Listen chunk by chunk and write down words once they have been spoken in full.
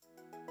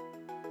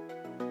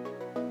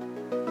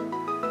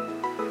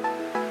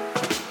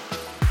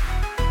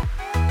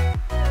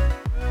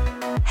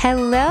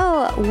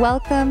Hello,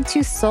 welcome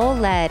to Soul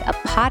Led, a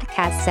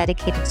podcast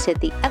dedicated to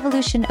the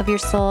evolution of your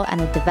soul and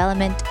the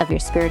development of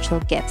your spiritual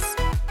gifts.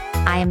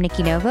 I am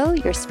Nikki Novo,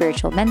 your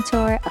spiritual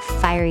mentor, a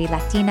fiery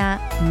Latina,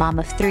 mom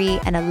of three,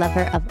 and a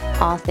lover of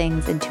all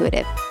things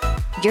intuitive.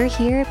 You're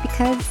here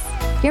because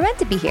you're meant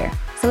to be here.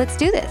 So let's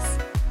do this.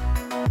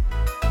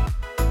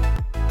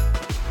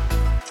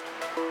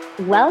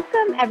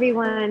 Welcome,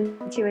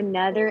 everyone, to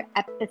another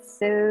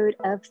episode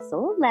of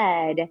Soul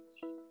Led.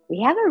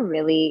 We have a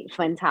really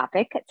fun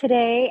topic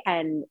today,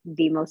 and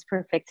the most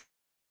perfect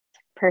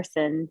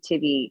person to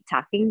be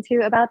talking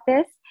to about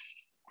this.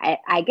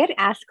 I get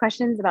asked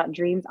questions about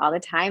dreams all the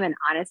time, and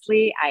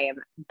honestly, I'm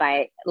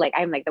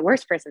like the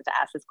worst person to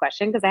ask this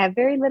question because I have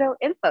very little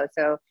info.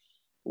 So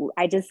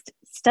I just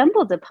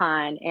stumbled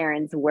upon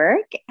Aaron's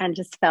work and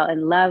just fell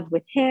in love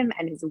with him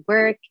and his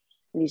work.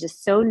 And he's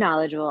just so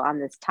knowledgeable on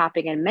this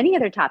topic and many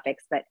other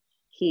topics, but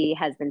he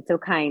has been so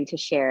kind to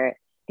share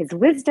his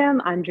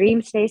wisdom on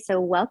dreams today. So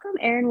welcome,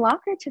 Aaron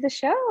Walker, to the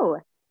show.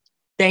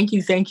 Thank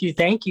you.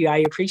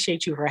 I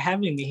appreciate you for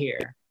having me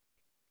here.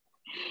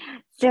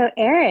 So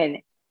Aaron,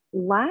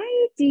 why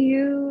do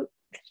you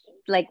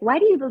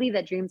believe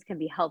that dreams can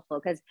be helpful?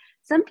 Because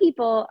some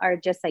people are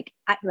just like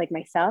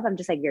myself, I'm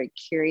just like very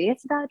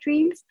curious about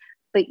dreams.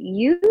 But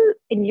you,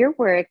 in your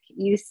work,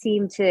 you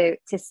seem to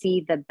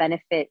see the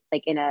benefit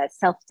like in a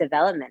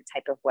self-development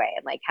type of way.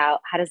 And like, how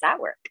does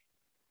that work?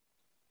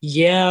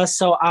 Yeah,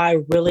 so I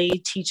really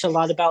teach a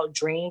lot about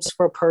dreams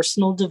for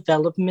personal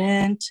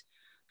development.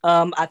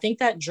 I think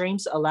that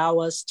dreams allow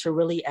us to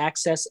really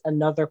access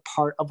another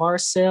part of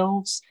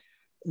ourselves.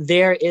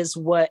 There is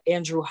what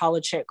Andrew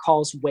Holecek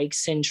calls wake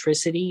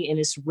centricity, and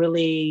it's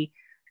really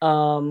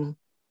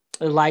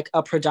like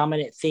a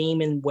predominant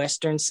theme in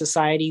Western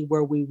society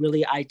where we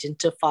really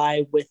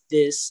identify with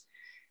this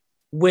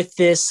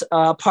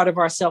part of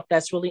ourself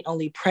that's really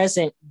only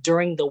present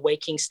during the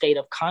waking state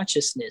of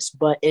consciousness.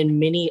 But in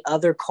many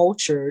other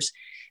cultures,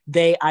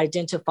 they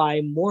identify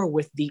more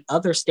with the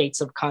other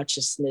states of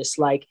consciousness,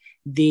 like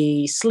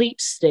the sleep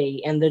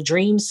state and the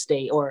dream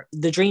state, or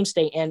the dream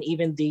state and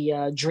even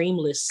the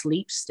dreamless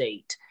sleep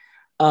state.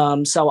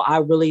 So I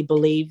really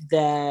believe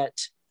that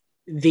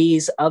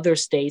these other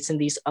states and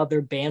these other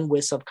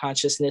bandwidths of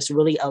consciousness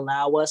really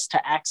allow us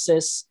to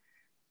access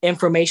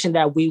information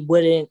that we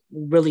wouldn't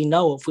really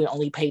know if we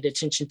only paid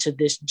attention to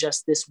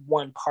just this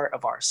one part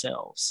of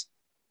ourselves.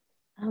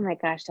 Oh my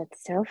gosh,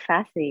 that's so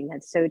fascinating.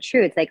 That's so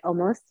true. It's like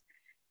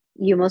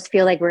you almost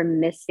feel like we're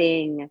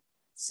missing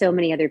so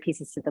many other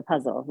pieces to the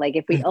puzzle. Like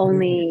if we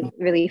only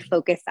really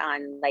focus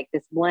on like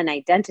this one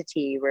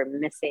identity, we're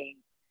missing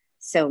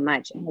so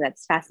much. Oh,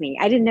 that's fascinating.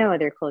 I didn't know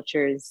other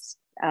cultures.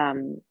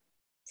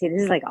 See,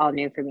 this is like all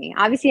new for me.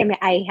 Obviously,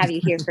 I have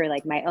you here for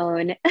like my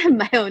own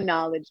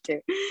knowledge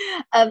too.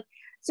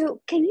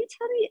 So can you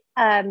tell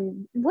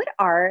me what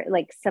are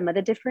like some of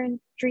the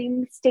different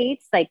dream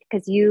states? Like,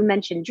 because you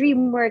mentioned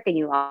dream work and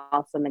you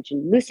also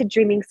mentioned lucid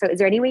dreaming. So is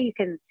there any way you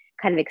can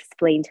kind of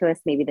explain to us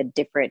maybe the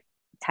different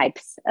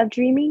types of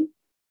dreaming,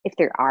 if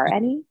there are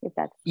any, if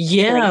that's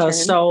the right term?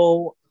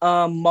 So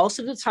most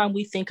of the time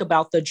we think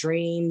about the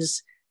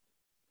dreams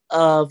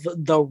of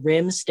the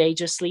REM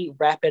stage of sleep,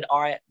 rapid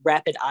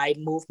eye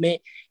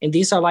movement. And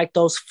these are like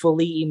those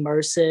fully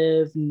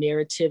immersive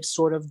narrative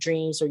sort of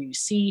dreams where you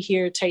see,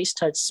 hear, taste,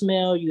 touch,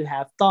 smell, you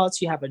have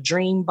thoughts, you have a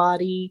dream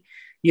body,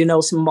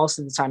 so most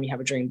of the time you have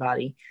a dream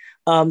body.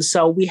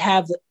 So we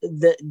have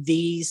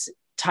these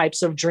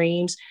types of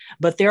dreams,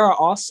 but there are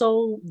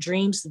also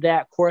dreams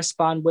that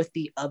correspond with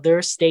the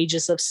other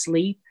stages of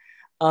sleep.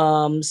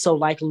 So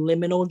like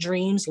liminal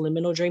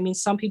dreaming,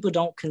 some people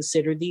don't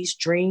consider these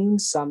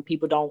dreams. Some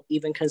people don't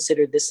even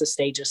consider this a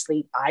stage of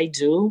sleep. I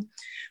do.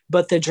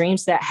 But the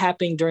dreams that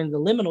happen during the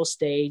liminal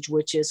stage,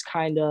 which is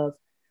kind of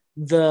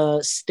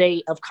the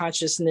state of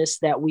consciousness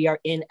that we are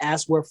in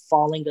as we're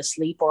falling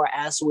asleep or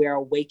as we are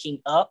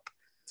waking up.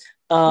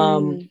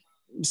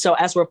 So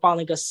as we're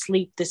falling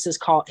asleep, this is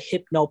called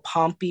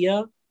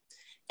hypnopompia.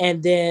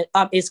 And then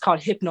it's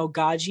called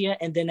hypnagogia.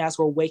 And then as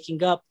we're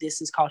waking up,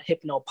 this is called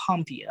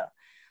hypnopompia.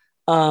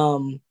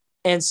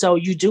 And so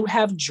you do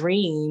have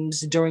dreams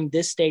during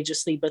this stage of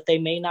sleep, but they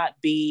may not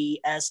be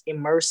as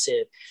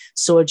immersive.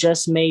 So it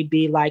just may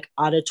be like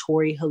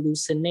auditory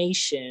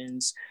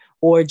hallucinations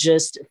or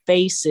just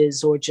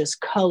faces or just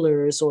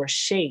colors or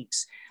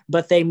shapes,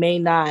 but they may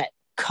not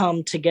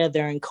come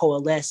together and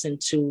coalesce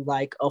into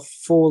like a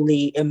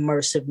fully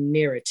immersive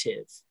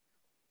narrative.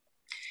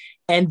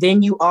 And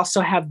then you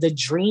also have the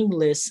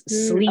dreamless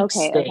sleep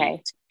state.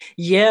 Okay.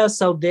 Yeah,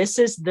 so this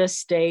is the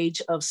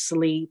stage of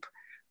sleep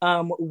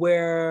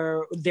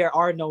where there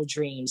are no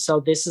dreams.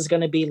 So this is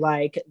going to be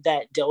like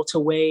that delta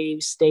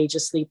wave stage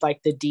of sleep,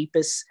 like the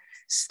deepest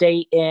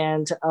state.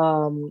 And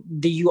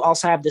you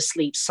also have the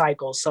sleep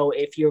cycle. So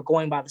if you're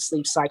going by the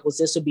sleep cycles,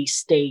 this would be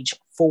stage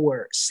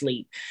 4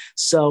 sleep.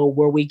 So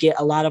where we get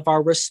a lot of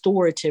our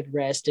restorative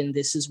rest. And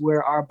this is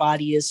where our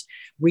body is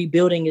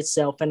rebuilding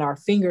itself and our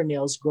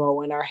fingernails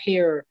grow and our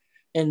hair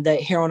and the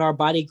hair on our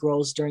body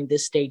grows during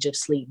this stage of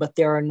sleep. But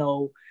there are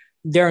no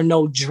there are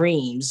no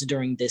dreams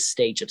during this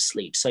stage of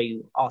sleep. So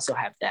you also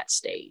have that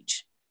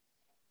stage.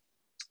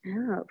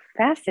 Oh,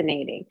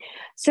 fascinating.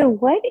 So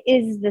what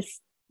is this,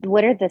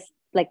 what are the,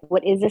 like,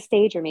 what is the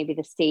stage or maybe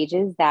the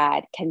stages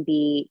that can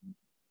be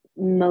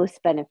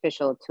most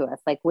beneficial to us?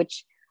 Like,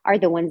 which are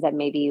the ones that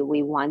maybe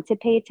we want to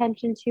pay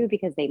attention to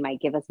because they might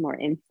give us more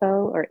info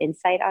or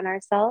insight on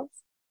ourselves?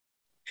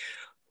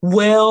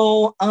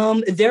 Well,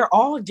 they're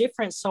all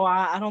different. So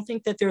I don't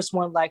think that there's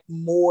one like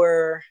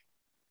more,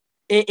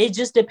 it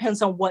just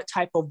depends on what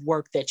type of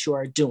work that you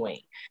are doing.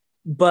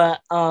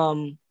 But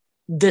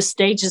the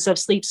stages of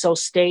sleep, so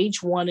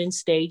stage 1 and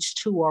stage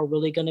 2 are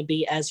really going to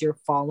be as you're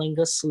falling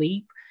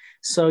asleep.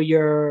 So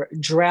you're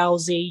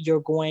drowsy,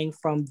 you're going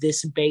from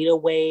this beta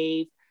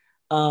wave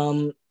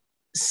um,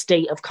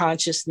 state of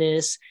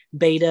consciousness.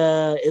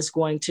 Beta is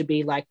going to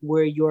be like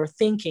where you're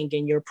thinking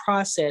and you're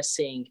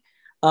processing.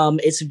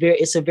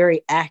 It's a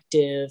very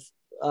active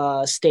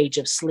stage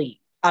of sleep.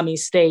 I mean,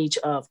 stage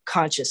of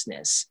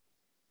consciousness.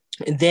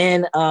 And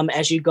then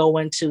as you go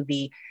into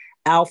the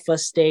alpha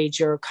stage,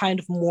 you're kind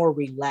of more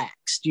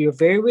relaxed. You're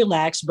very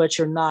relaxed, but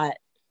you're not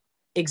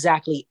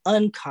exactly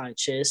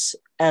unconscious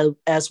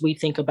as we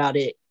think about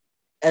it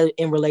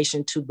in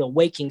relation to the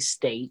waking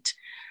state.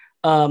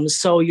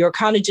 So you're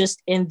kind of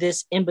just in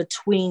this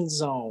in-between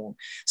zone.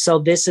 So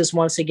this is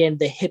once again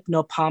the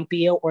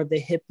hypnopompia or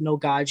the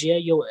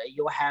hypnagogia.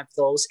 You'll have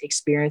those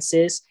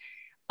experiences.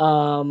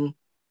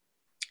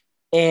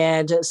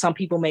 And some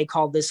people may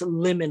call this the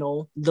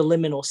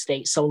liminal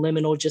state. So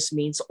liminal just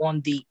means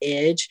on the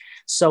edge.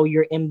 So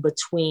you're in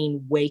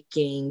between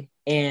waking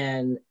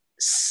and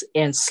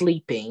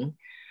sleeping.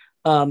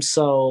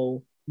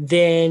 So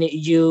then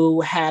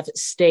you have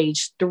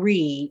stage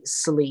 3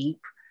 sleep.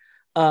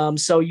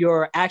 So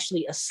you're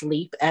actually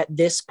asleep at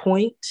this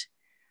point.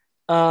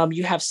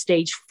 You have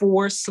stage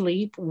 4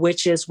 sleep,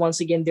 which is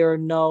once again, there are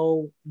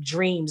no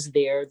dreams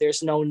there.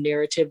 There's no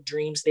narrative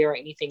dreams there or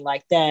anything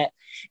like that.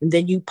 And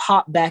then you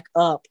pop back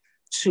up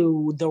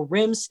to the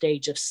REM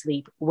stage of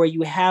sleep where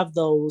you have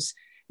those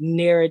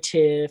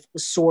narrative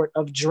sort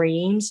of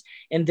dreams.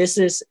 And this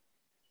is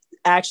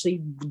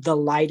actually the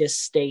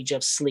lightest stage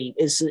of sleep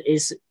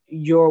is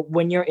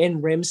when you're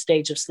in REM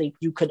stage of sleep,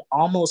 you could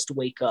almost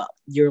wake up.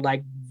 You're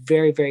like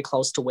very, very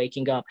close to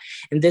waking up.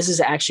 And this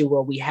is actually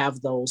where we have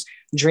those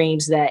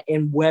dreams that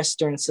in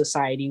Western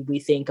society we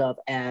think of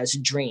as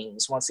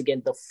dreams. Once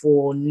again, the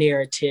full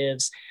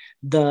narratives,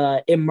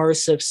 the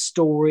immersive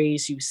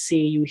stories you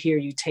see, you hear,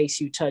 you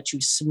taste, you touch,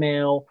 you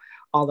smell,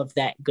 all of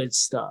that good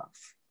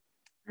stuff.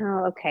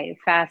 Oh, okay.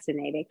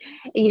 Fascinating.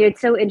 You know,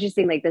 it's so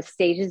interesting. Like the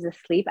stages of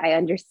sleep, I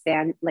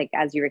understand, like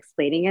as you're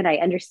explaining it, I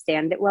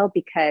understand it well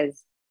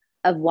because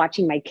of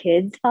watching my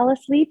kids fall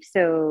asleep.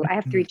 So I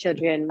have 3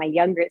 children. My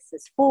youngest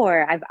is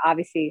 4. I've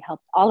obviously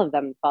helped all of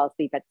them fall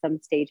asleep at some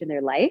stage in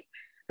their life.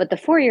 But the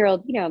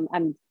 4-year-old, you know,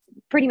 I'm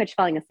pretty much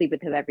falling asleep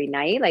with him every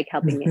night, like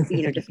helping it,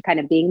 you know, just kind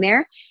of being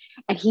there.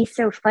 And he's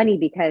so funny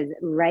because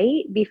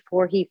right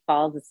before he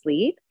falls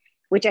asleep,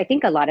 which I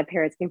think a lot of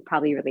parents can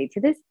probably relate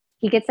to this,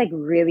 he gets like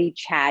really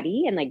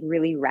chatty and like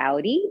really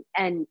rowdy,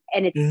 and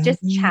it's just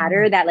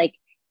chatter that like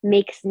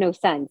makes no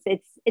sense.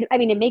 I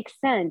mean, it makes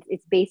sense.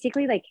 It's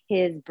basically like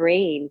his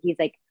brain.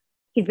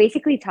 He's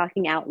basically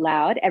talking out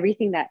loud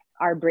everything that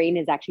our brain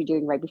is actually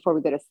doing right before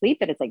we go to sleep.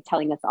 That it's like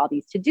telling us all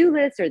these to-do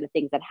lists or the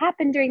things that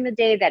happen during the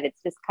day, that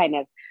it's just kind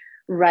of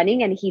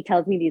running. And he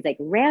tells me these like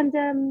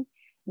random,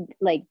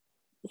 like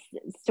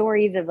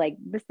stories of like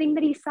this thing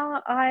that he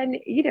saw on,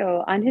 you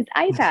know, on his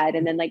iPad,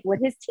 and then like what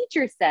his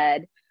teacher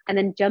said, and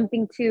then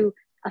jumping to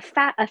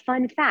a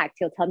fun fact.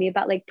 He'll tell me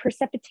about like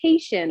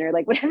precipitation or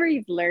like whatever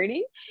he's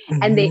learning.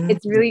 And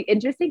it's really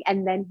interesting.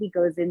 And then he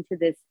goes into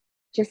this,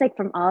 just like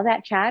from all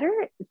that chatter,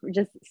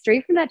 just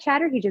straight from that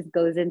chatter, he just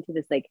goes into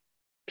this like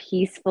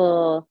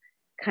peaceful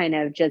kind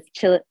of just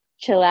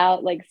chill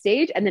out like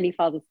stage, and then he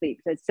falls asleep.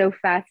 So it's so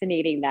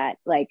fascinating that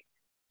like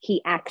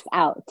he acts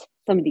out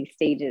some of these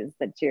stages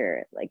that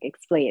you're like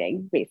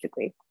explaining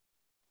basically.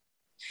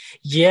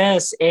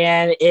 Yes,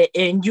 and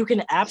you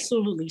can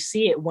absolutely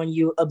see it when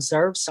you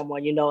observe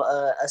someone, you know,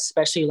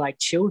 especially like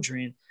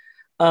children.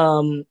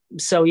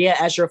 So yeah,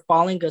 as you're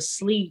falling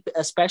asleep,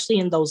 especially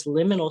in those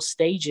liminal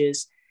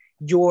stages,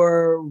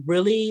 you're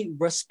really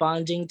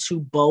responding to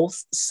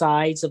both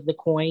sides of the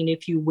coin,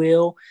 if you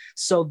will.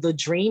 So the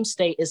dream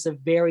state is a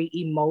very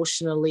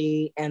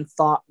emotionally and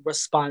thought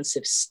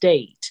responsive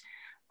state.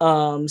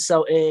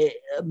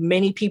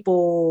 Many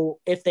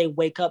people, if they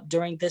wake up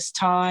during this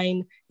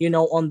time, you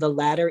know, on the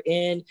latter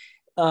end,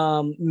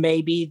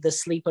 maybe the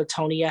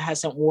sleepotonia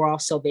hasn't wore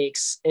off, so they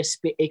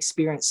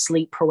experience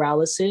sleep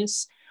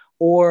paralysis.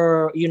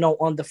 Or, you know,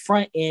 on the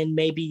front end,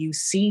 maybe you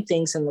see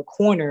things in the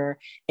corner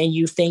and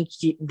you think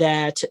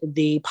that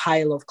the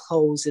pile of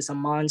clothes is a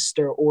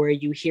monster, or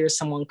you hear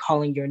someone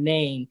calling your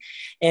name.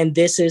 And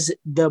this is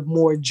the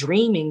more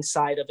dreaming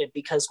side of it,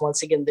 because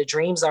once again, the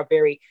dreams are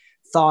very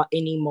thought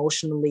and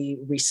emotionally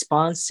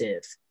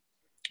responsive.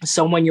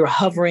 So when you're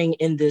hovering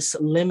in this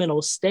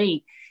liminal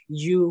state,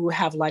 you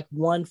have like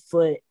one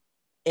foot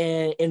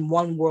in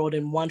one world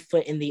and one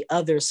foot in the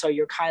other. So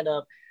you're kind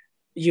of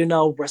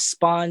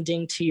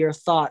responding to your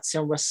thoughts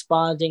and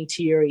responding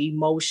to your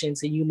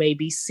emotions, and you may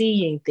be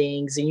seeing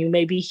things and you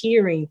may be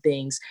hearing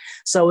things.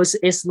 So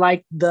it's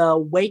like the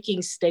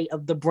waking state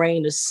of the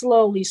brain is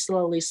slowly,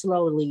 slowly,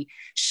 slowly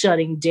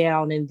shutting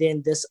down, and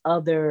then this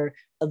other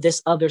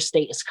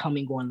state is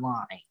coming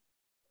online.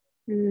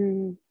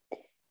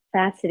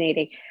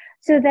 Fascinating.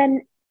 So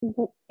then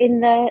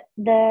in the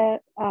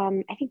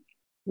I think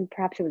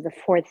perhaps it was the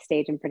fourth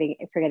stage, I'm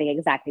forgetting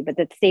exactly, but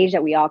the stage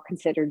that we all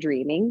consider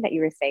dreaming, that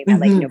you were saying that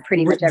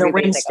pretty much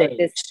everybody's like, oh,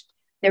 this,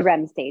 the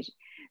REM stage.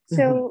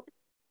 So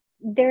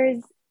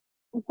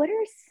what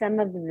are some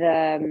of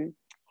the,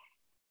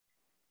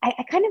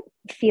 I kind of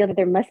feel that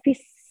there must be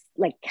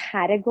like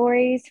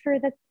categories for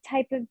the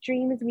type of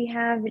dreams we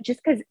have,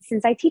 just because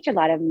since I teach a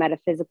lot of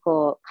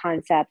metaphysical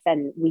concepts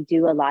and we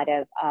do a lot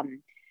of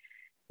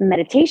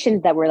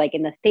meditations that we're like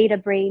in the theta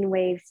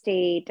brainwave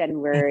state, and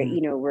we're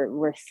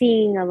we're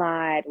seeing a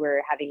lot,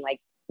 we're having like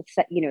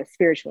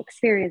spiritual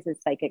experiences,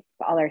 psychic,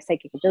 all our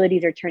psychic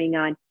abilities are turning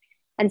on.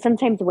 And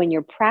sometimes when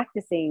you're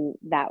practicing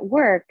that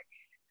work,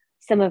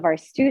 some of our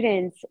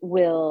students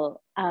will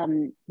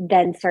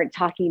then start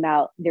talking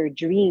about their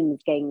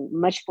dreams getting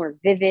much more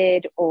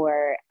vivid,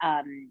 or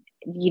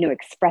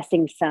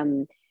expressing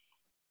some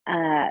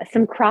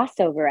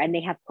crossover, and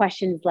they have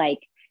questions like,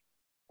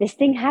 this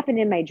thing happened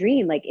in my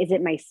dream. Like, is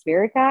it my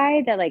spirit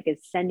guide that like is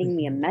sending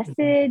me a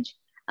message?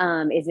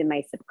 Is it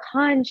my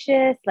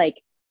subconscious?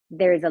 Like,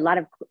 there's a lot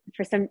of,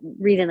 for some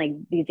reason, like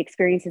these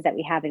experiences that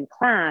we have in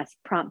class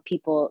prompt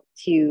people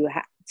to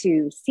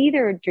see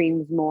their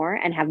dreams more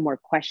and have more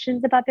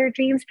questions about their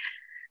dreams.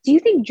 Do you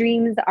think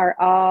dreams are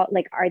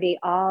they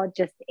all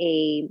just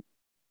a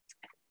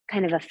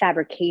kind of a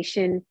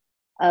fabrication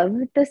of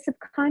the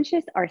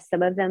subconscious? Are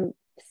some of them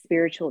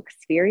spiritual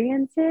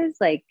experiences?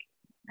 Like,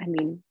 I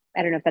mean,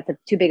 I don't know if that's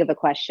too big of a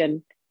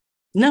question.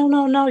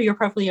 No, you're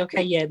perfectly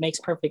okay. Yeah, it makes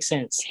perfect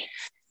sense.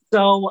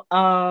 So,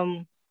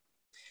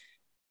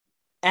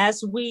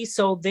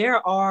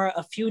 there are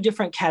a few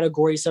different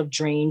categories of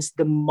dreams.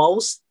 The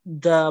most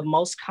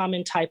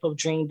common type of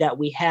dream that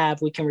we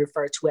can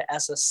refer to it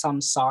as a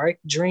samsaric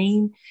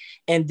dream.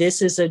 And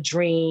this is a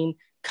dream,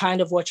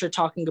 kind of what you're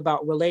talking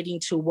about, relating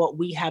to what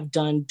we have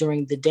done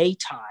during the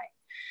daytime.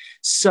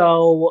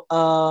 So,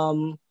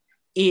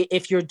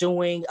 if you're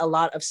doing a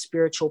lot of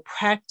spiritual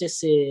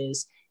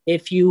practices,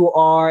 if you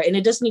are, and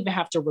it doesn't even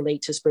have to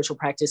relate to spiritual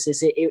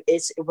practices,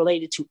 it's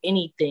related to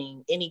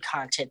anything, any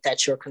content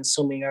that you're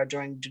consuming or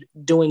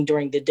doing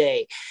during the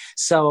day.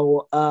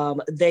 So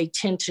they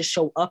tend to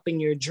show up in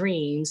your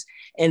dreams.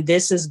 And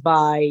this is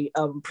by,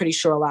 I'm pretty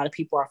sure a lot of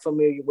people are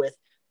familiar with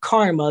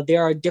karma.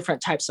 There are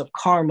different types of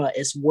karma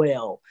as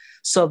well.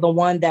 So the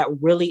one that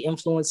really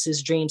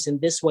influences dreams in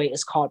this way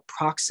is called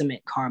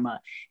proximate karma.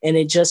 And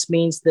it just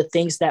means the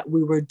things that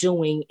we were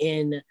doing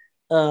in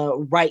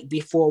right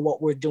before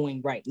what we're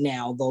doing right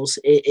now. Those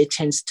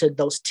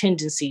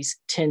tendencies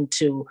tend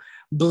to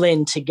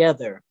blend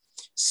together.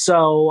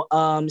 So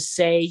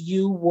say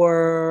you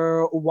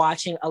were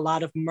watching a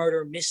lot of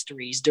murder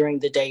mysteries during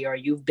the day, or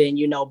you've been,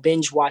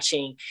 binge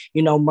watching,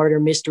 murder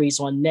mysteries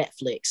on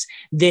Netflix,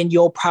 then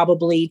you'll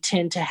probably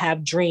tend to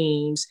have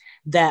dreams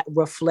that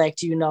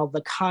reflect,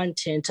 the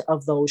content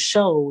of those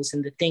shows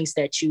and the things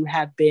that you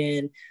have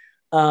been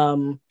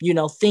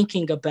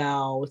thinking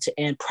about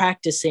and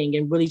practicing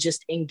and really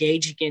just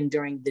engaging in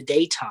during the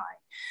daytime.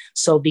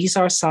 So these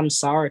are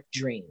samsaric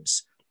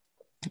dreams.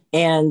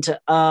 And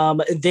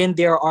then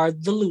there are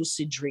the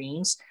lucid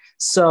dreams.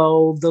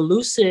 So the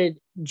lucid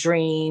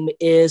dream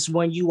is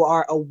when you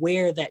are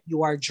aware that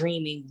you are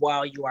dreaming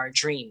while you are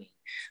dreaming.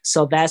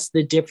 So that's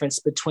the difference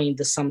between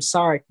the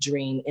samsaric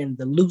dream and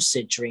the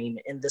lucid dream.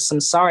 In the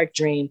samsaric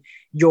dream,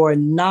 you're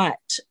not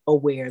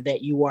aware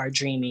that you are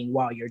dreaming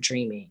while you're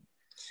dreaming.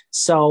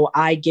 So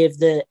I give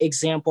the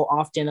example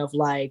often of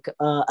like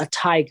a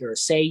tiger.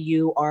 Say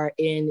you are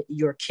in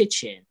your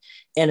kitchen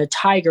and a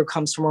tiger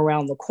comes from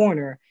around the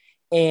corner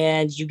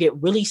and you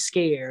get really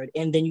scared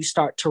and then you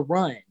start to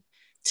run.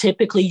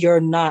 Typically, you're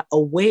not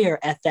aware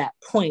at that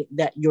point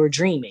that you're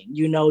dreaming.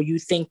 You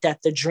think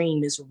that the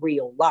dream is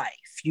real life.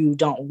 You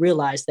don't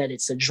realize that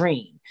it's a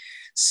dream.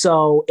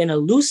 So in a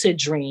lucid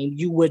dream,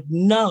 you would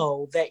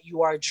know that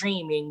you are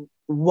dreaming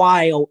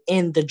while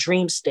in the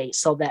dream state.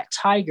 So that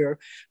tiger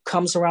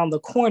comes around the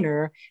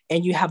corner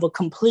and you have a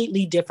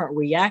completely different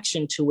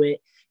reaction to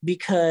it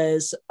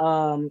because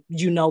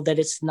you know that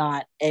it's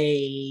not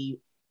a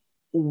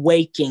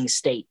waking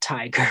state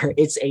tiger,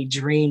 it's a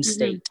dream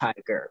state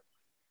tiger.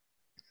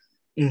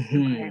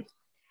 Okay.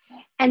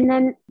 And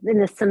then in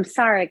the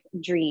samsaric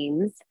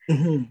dreams,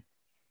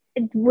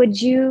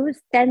 would you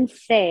then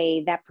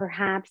say that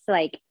perhaps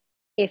like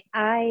if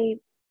I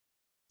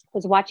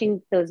was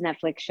watching those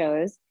Netflix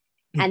shows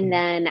and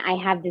then I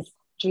have this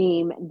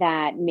dream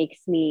that makes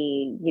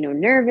me,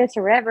 nervous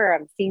or whatever,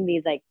 I'm seeing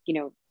these like,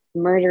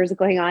 murders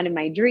going on in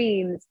my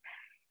dreams,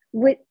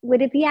 would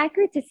it be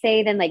accurate to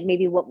say then like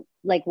maybe what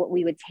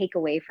we would take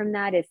away from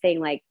that is saying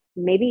like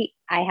maybe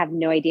I have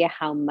no idea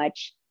how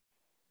much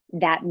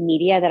that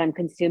media that I'm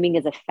consuming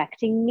is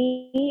affecting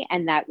me,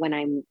 and that when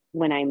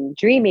I'm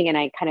dreaming and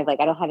I kind of like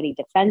I don't have any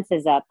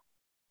defenses up,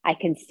 I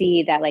can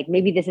see that like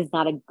maybe this is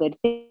not a good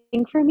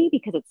thing for me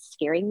because it's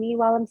scaring me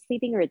while I'm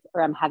sleeping,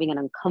 or I'm having an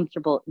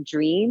uncomfortable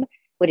dream.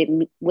 Would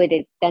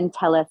it then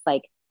tell us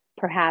like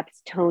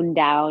perhaps tone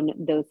down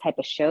those type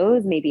of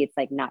shows? Maybe it's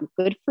like not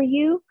good for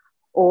you,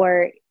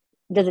 or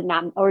does it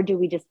not? Or do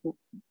we just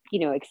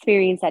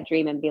experience that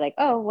dream and be like,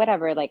 oh,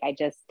 whatever? Like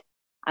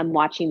I'm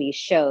watching these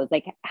shows.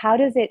 Like how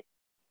does it?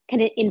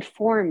 Can it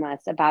inform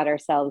us about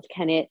ourselves?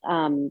 Can it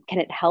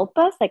help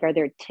us? Like are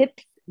there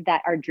tips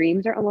that our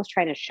dreams are almost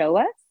trying to show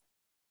us?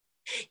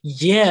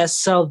 Yeah,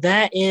 so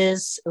that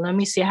is, let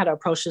me see how to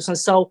approach this one.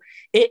 So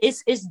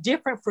it's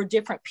different for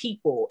different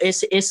people.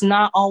 It's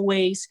not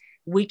always,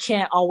 we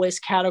can't always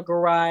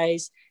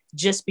categorize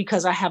just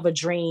because I have a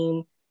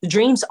dream.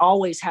 Dreams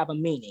always have a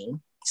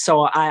meaning.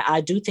 So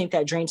I do think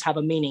that dreams have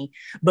a meaning,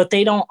 but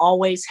they don't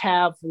always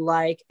have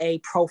like a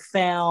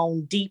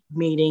profound, deep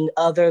meaning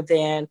other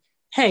than,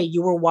 hey,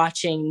 you were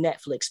watching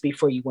Netflix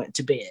before you went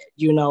to bed.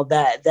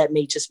 That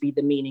may just be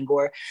the meaning.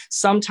 Or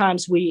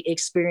sometimes we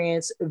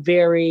experience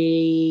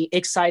very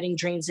exciting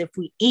dreams if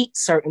we eat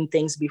certain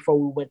things before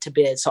we went to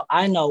bed. So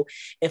I know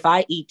if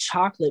I eat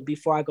chocolate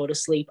before I go to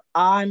sleep,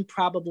 I'm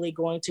probably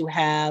going to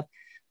have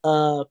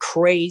a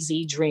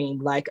crazy dream,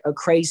 like a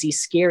crazy,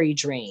 scary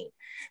dream.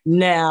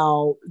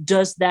 Now,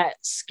 does that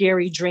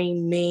scary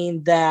dream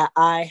mean that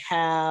I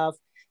have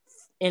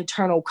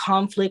internal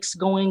conflicts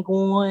going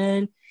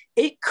on?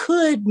 It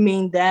could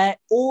mean that,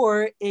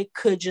 or it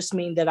could just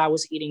mean that I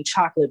was eating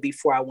chocolate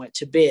before I went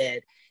to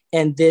bed.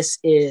 And this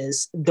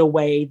is the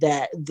way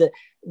that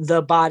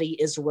the body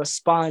is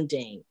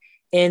responding.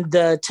 In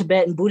the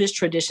Tibetan Buddhist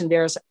tradition,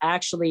 there's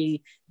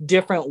actually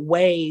different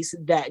ways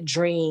that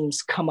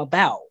dreams come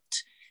about.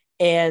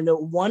 And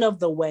one of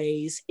the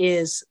ways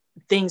is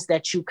things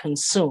that you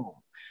consume,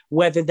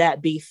 whether that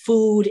be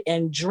food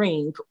and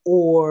drink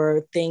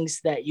or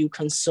things that you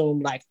consume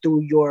like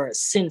through your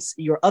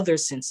other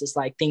senses,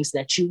 like things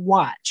that you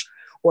watch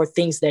or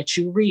things that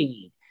you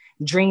read.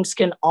 Dreams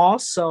can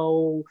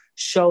also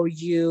show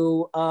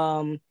you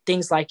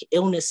things like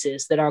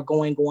illnesses that are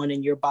going on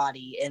in your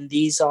body. And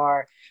these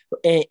are,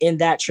 in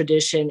that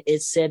tradition,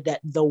 it's said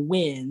that the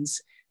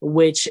winds,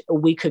 which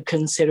we could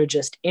consider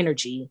just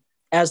energy,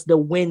 as the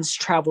winds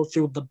travel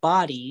through the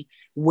body,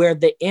 where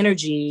the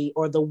energy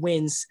or the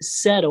winds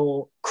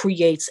settle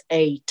creates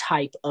a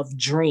type of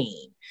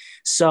dream.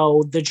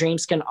 So the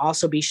dreams can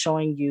also be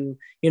showing you,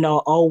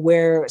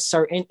 where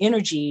certain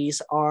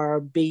energies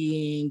are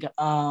being,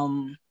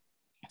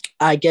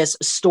 I guess,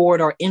 stored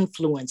or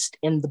influenced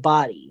in the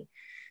body.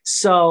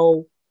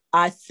 So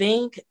I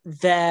think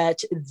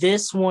that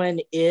this one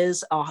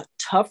is a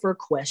tougher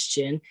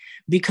question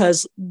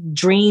because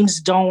dreams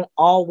don't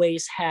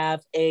always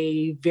have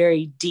a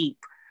very deep,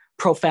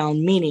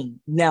 profound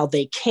meaning. Now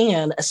they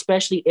can,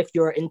 especially if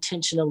you're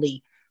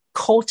intentionally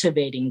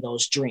cultivating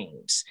those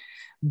dreams.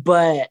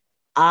 But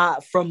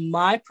from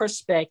my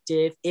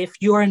perspective, if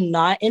you're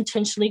not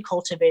intentionally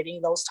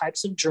cultivating those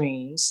types of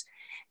dreams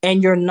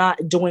and you're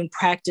not doing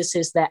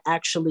practices that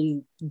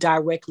actually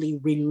directly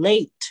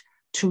relate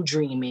to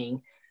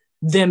dreaming,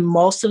 then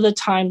most of the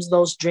times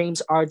those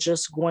dreams are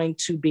just going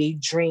to be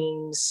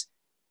dreams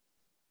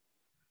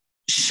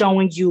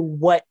showing you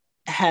what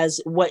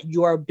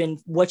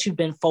you've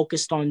been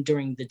focused on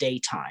during the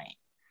daytime.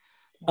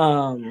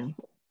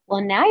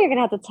 Well, now you're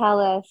gonna have to tell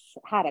us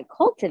how to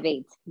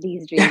cultivate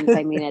these dreams.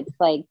 I mean, it's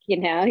like,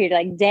 you're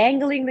like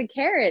dangling the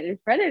carrot in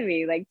front of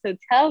me. Like, so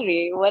tell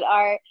me, what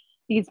are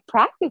these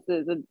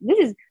practices? And this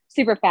is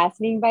super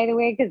fascinating, by the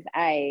way, because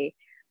I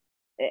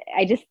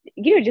just,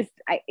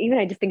 I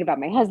just think about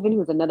my husband,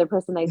 who's another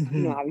person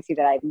obviously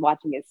that I'm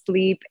watching his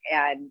sleep.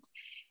 And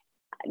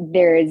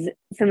there's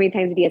so many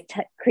times that he has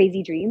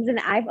crazy dreams. And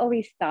I've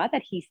always thought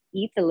that he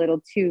eats a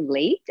little too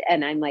late.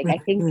 And I'm like, I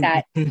think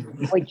that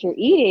what you're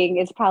eating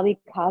is probably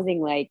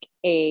causing like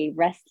a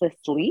restless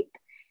sleep.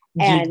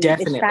 And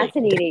it's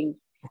fascinating.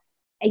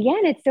 Yeah.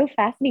 And it's so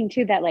fascinating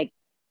too, that like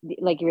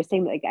you were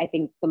saying, like, I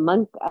think the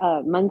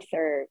monks,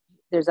 or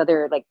there's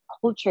other like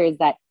cultures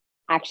that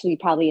actually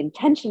probably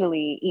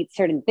intentionally eat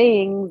certain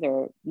things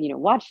or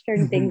watch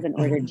certain things in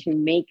order to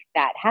make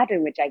that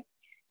happen, which I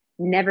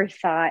never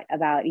thought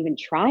about even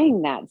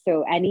trying that.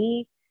 So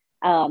any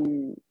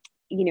any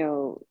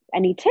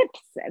tips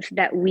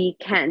that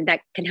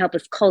can help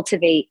us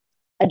cultivate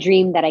a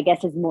dream that I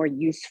guess is more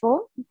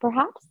useful,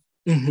 perhaps?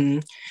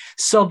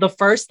 So the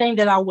first thing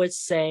that I would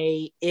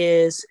say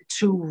is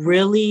to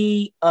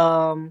really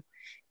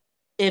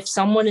if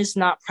someone is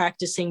not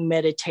practicing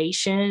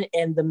meditation,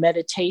 and the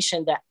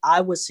meditation that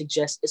I would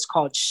suggest is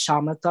called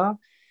shamatha.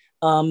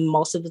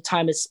 Most of the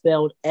time it's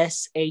spelled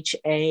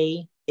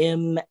SHAMATHA.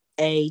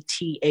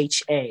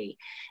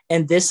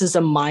 And this is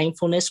a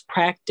mindfulness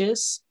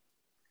practice.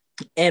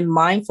 And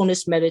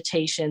mindfulness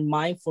meditation,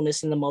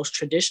 mindfulness in the most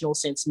traditional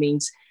sense,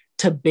 means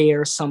to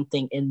bear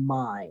something in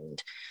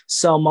mind.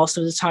 So most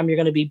of the time you're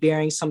going to be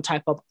bearing some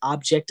type of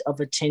object of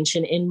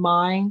attention in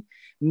mind.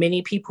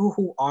 Many people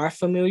who are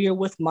familiar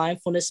with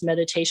mindfulness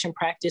meditation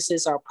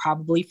practices are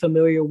probably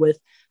familiar with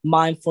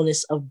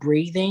mindfulness of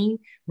breathing,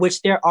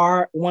 which there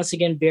are, once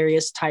again,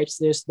 various types.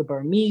 There's the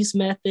Burmese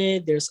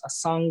method, there's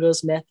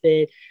Asanga's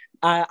method.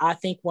 I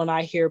think when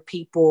I hear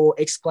people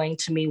explain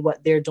to me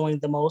what they're doing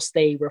the most,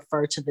 they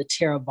refer to the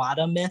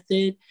Theravada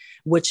method,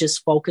 which is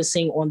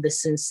focusing on the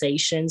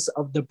sensations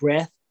of the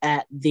breath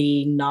at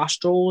the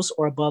nostrils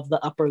or above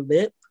the upper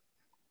lip.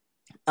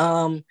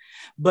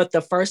 But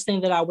the first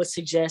thing that I would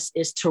suggest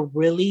is to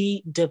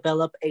really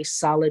develop a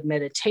solid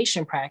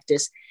meditation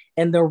practice.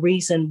 And the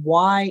reason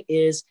why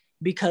is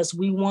because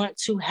we want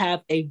to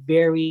have a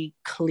very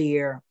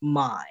clear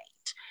mind.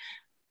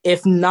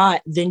 If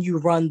not, then you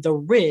run the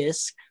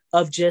risk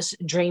of just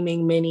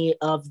dreaming many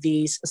of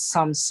these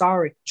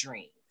samsaric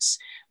dreams,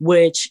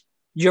 which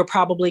you're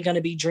probably going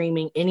to be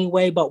dreaming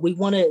anyway, but we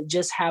want to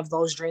just have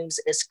those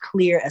dreams as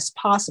clear as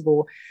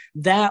possible.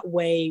 That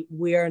way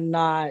we're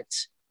not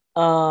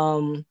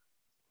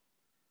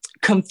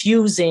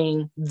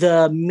confusing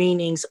the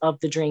meanings of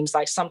the dreams.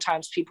 Like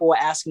sometimes people will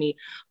ask me,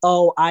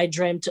 oh, I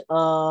dreamt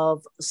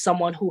of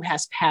someone who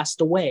has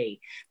passed away.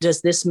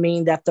 Does this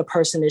mean that the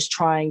person is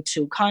trying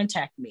to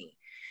contact me?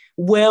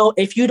 Well,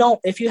 if you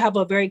have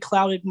a very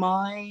clouded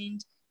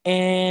mind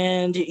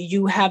and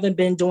you haven't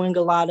been doing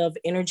a lot of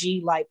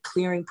energy, like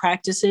clearing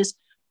practices,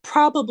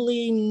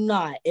 probably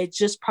not. It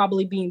just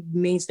probably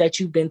means that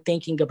you've been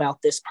thinking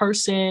about this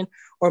person,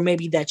 or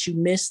maybe that you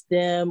missed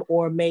them,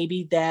 or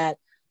maybe that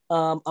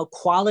a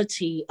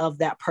quality of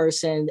that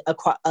person,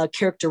 a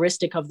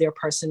characteristic of their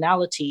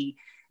personality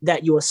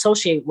that you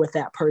associate with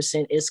that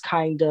person is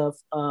kind of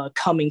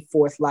coming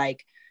forth.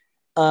 Like,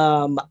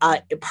 I'm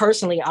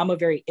a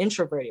very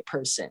introverted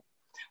person.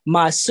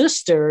 My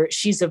sister,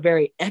 she's a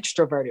very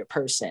extroverted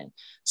person.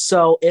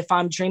 So if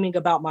I'm dreaming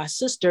about my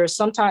sister,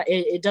 sometimes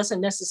it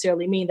doesn't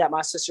necessarily mean that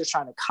my sister's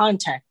trying to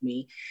contact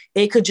me.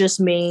 It could just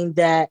mean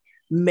that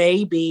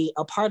maybe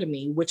a part of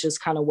me, which is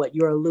kind of what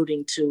you're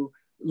alluding to,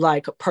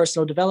 like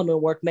personal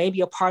development work,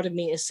 maybe a part of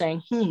me is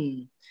saying,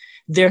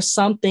 there's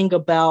something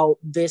about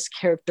this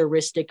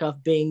characteristic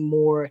of being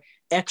more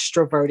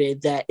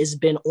extroverted that has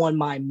been on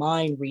my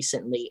mind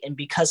recently. And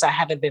because I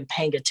haven't been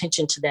paying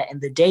attention to that in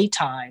the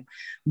daytime,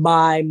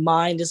 my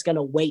mind is going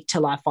to wait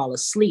till I fall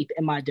asleep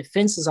and my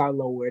defenses are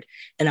lowered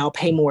and I'll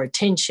pay more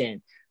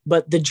attention.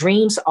 But the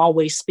dreams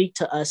always speak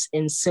to us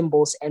in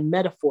symbols and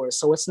metaphors.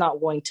 So it's not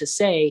going to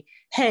say,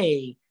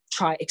 hey,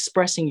 try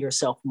expressing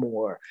yourself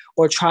more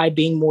or try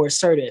being more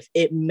assertive.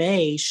 It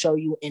may show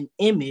you an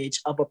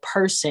image of a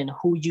person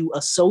who you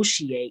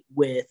associate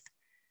with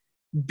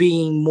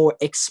being more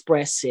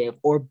expressive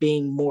or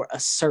being more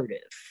assertive.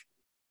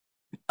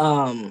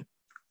 I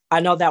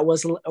know that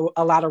was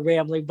a lot of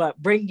rambling, but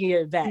bringing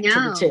it back to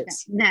the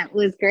tips. That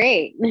was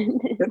great.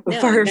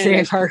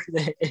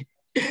 Perfect.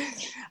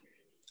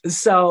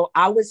 So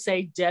I would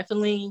say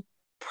definitely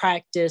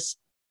practice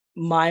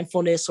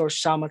mindfulness or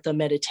shamatha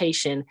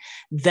meditation.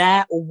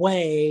 That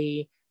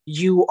way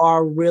you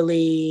are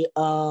really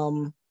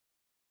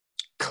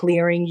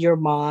clearing your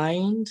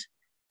mind.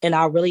 And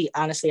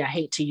honestly, I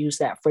hate to use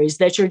that phrase,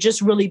 that you're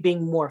just really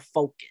being more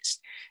focused.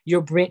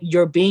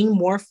 You're being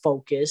more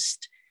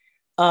focused,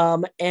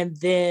 and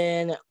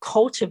then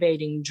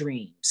cultivating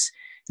dreams.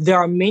 There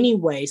are many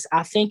ways.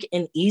 I think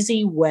an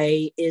easy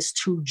way is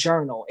to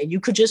journal. And you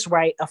could just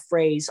write a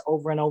phrase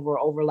over and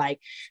over, like,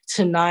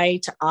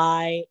 tonight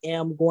I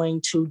am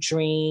going to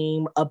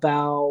dream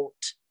about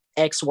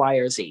X, Y,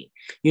 or Z.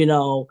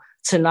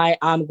 Tonight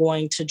I'm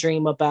going to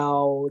dream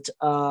about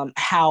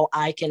how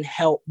I can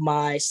help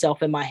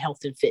myself in my health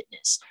and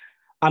fitness.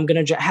 I'm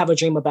going to have a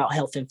dream about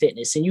health and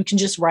fitness. And you can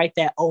just write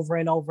that over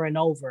and over and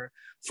over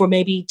for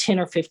maybe 10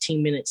 or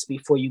 15 minutes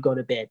before you go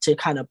to bed to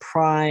kind of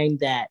prime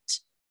that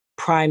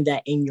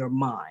in your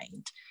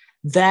mind.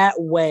 That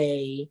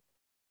way,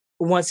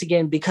 once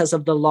again, because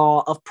of the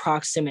law of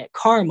proximate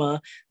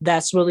karma,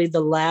 that's really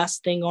the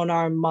last thing on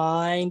our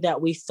mind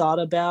that we thought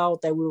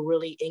about, that we were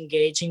really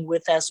engaging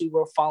with as we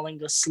were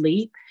falling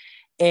asleep.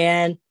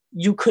 And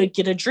you could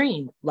get a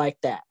dream like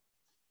that.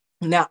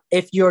 Now,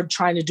 if you're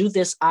trying to do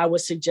this, I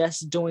would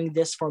suggest doing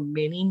this for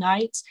many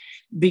nights,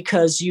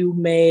 because you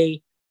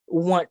may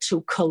want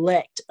to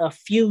collect a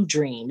few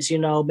dreams,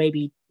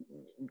 maybe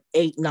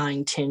 8,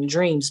 9, 10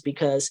 dreams,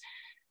 because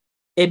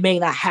it may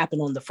not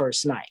happen on the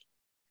first night,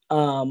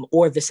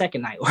 or the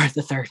second night, or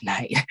the third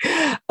night.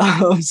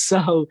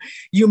 So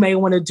you may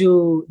want to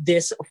do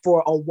this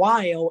for a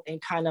while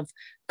and kind of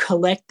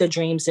collect the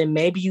dreams. And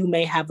maybe you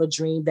may have a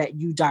dream that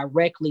you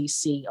directly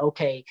see,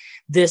 okay,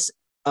 this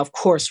of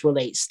course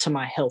relates to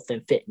my health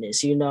and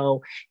fitness. In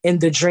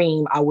the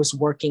dream I was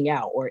working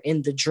out, or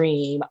in the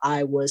dream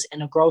I was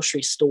in a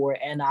grocery store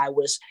and I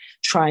was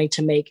trying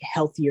to make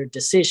healthier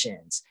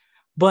decisions.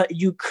 But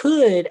you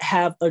could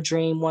have a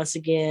dream, once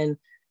again,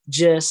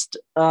 just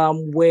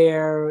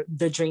where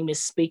the dream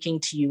is speaking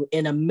to you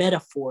in a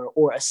metaphor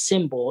or a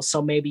symbol.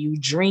 So maybe you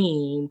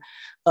dream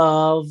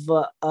of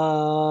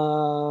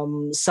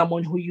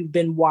someone who you've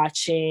been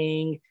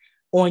watching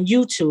on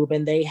YouTube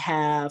and they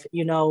have,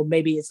 you know,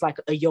 maybe it's like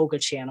a yoga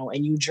channel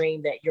and you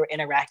dream that you're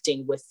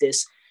interacting with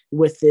this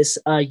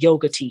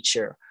yoga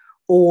teacher.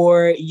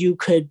 Or you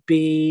could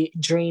be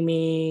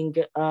dreaming.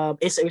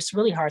 It's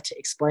really hard to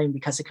explain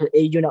because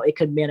it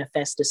could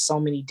manifest as so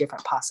many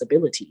different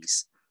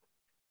possibilities.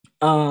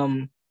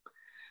 Who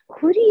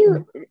do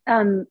you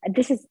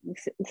this is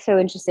so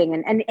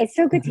interesting, and it's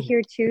so good to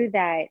hear too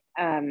that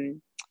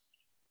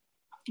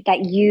that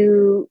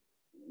you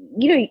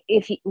know,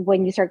 if you,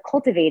 when you start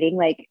cultivating,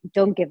 like,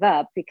 don't give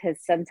up, because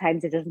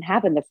sometimes it doesn't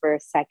happen the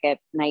first, second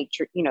night,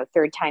 you know,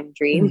 third time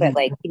dream, but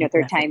like, you know,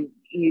 third time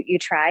you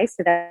try.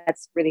 So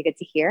that's really good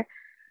to hear.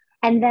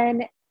 And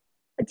then,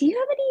 do you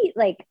have any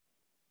like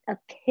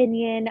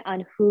opinion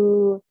on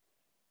who,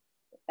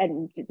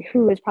 and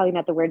who is probably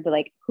not the word, but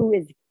like, who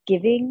is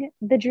giving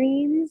the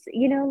dreams?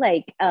 You know,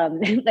 like,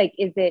 like,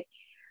 is it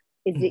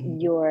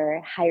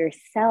your higher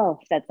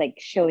self that's like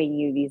showing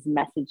you these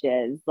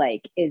messages?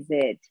 Like, is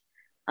it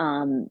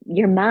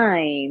your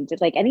mind?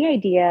 Like, any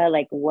idea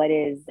like what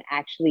is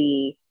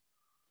actually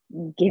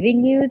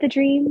giving you the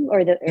dream,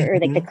 or the, or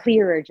like the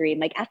clearer dream,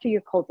 like after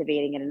you're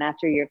cultivating it and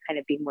after you're kind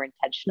of being more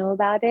intentional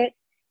about it?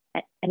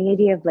 Any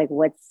idea of like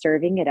what's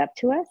serving it up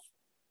to us?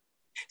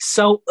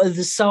 So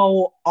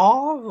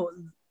all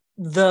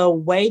the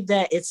way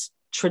that it's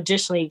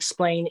traditionally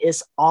explained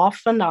is all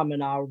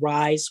phenomena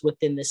rise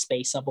within the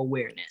space of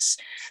awareness.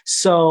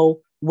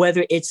 So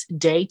whether it's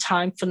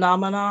daytime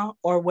phenomena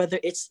or whether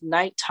it's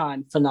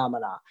nighttime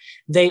phenomena,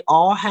 they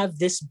all have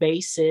this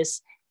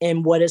basis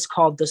in what is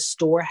called the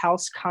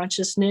storehouse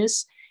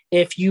consciousness.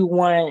 If you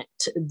want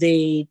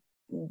the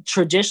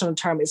traditional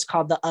term, it's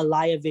called the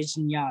Alaya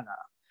Vijnana.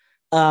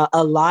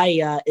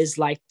 Alaya is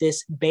like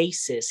this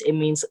basis. It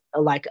means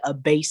like a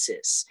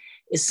basis.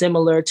 It's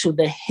similar to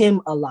the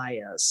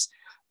Himalayas.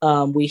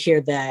 We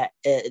hear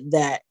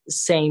that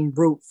same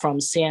root from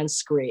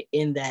Sanskrit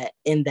in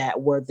that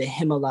word, the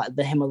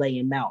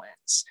Himalayan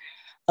mountains.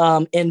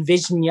 And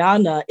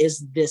Vijnana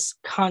is this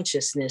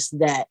consciousness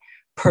that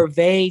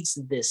pervades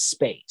this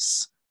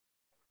space.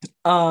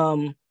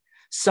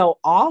 So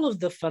all of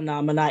the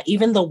phenomena,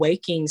 even the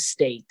waking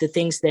state, the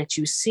things that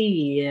you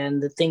see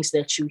and the things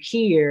that you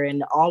hear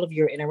and all of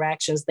your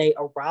interactions, they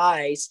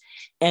arise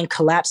and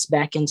collapse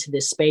back into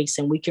this space.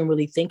 And we can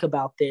really think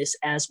about this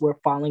as we're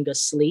falling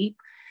asleep.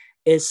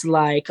 It's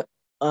like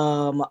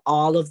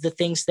all of the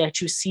things that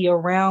you see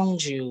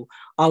around you,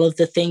 all of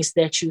the things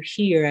that you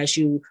hear as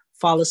you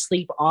fall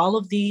asleep, all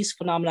of these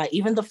phenomena,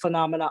 even the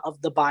phenomena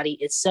of the body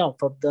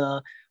itself, of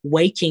the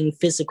waking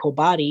physical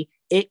body,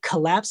 it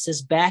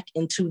collapses back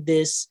into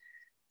this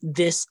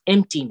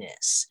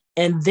emptiness.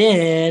 And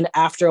then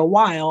after a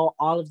while,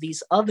 all of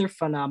these other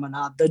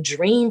phenomena, the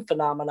dream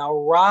phenomena,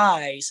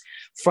 rise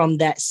from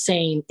that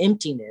same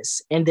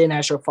emptiness. And then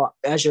as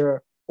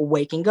you're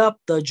waking up,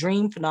 the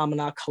dream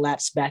phenomena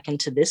collapse back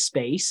into this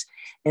space,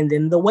 and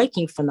then the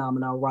waking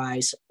phenomena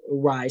rise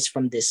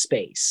from this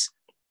space.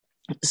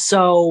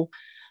 So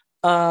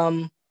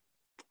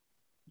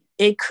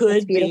it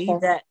could be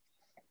that.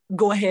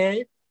 Go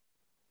ahead.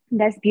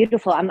 That's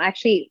beautiful. I'm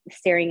actually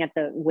staring at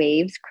the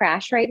waves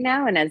crash right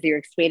now. And as you're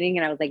explaining,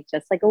 and I was like,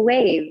 just like a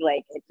wave,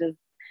 like it just,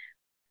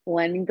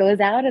 one goes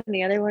out and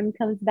the other one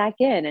comes back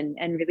in,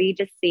 and really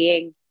just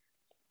seeing,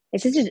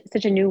 it's just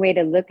such a new way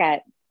to look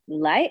at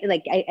life.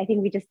 Like, I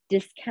think we just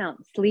discount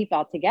sleep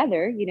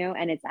altogether, you know,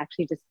 and it's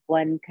actually just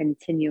one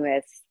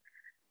continuous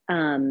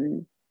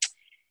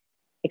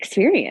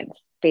experience.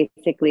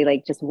 Basically,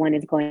 like, just one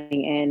is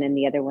going in and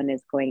the other one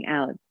is going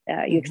out.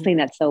 You explained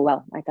that so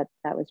well. I thought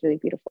that was really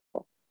beautiful.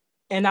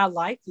 And I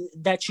like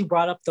that you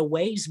brought up the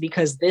waves,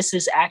 because this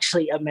is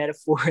actually a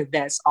metaphor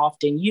that's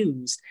often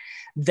used,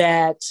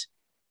 that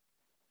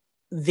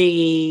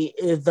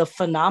the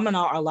phenomena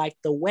are like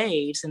the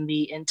waves, and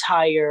the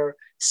entire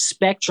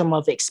spectrum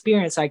of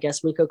experience, I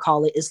guess we could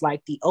call it, is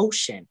like the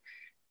ocean.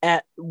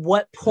 At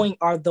what point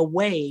are the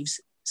waves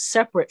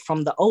separate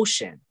from the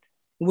ocean,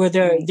 where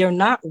they're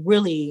not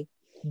really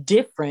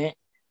different,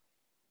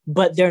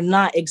 but they're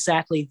not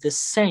exactly the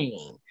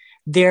same?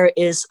 There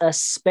is a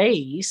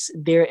space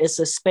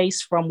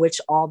from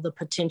which all the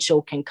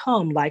potential can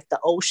come, like the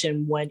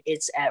ocean when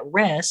it's at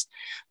rest.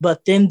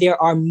 But then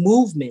there are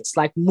movements,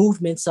 like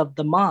movements of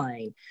the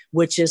mind,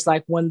 which is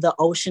like when the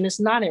ocean is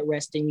not at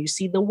rest, and you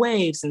see the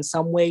waves, and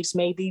some waves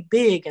may be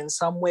big and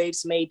some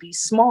waves may be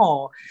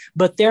small,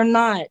 but they're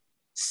not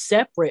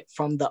separate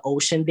from the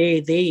ocean.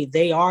 They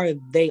are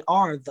the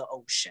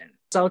ocean.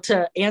 So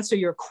to answer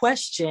your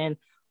question,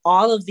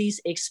 all of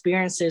these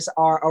experiences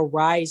are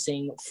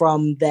arising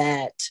from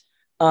that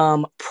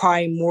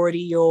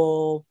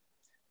primordial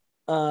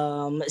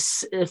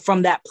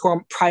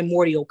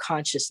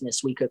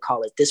consciousness, we could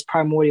call it, this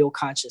primordial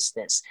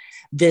consciousness,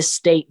 this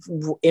state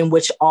in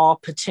which all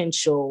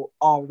potential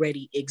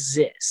already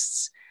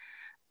exists.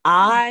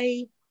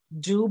 I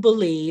do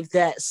believe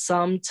that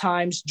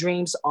sometimes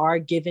dreams are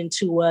given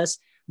to us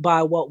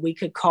by what we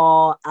could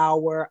call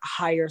our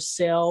higher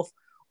self,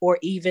 or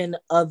even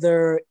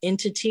other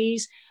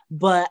entities.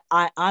 But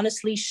I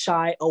honestly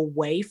shy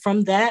away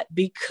from that,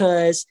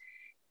 because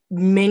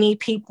many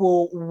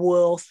people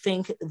will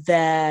think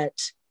that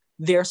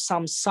their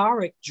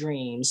samsaric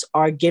dreams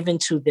are given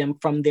to them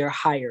from their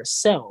higher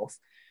self,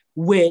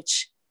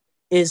 which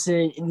is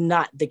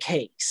not the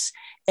case.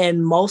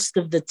 And most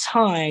of the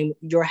time,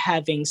 you're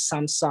having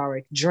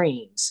samsaric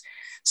dreams.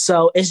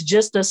 So it's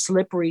just a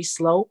slippery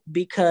slope,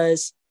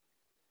 because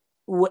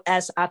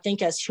as I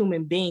think as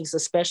human beings,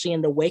 especially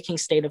in the waking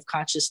state of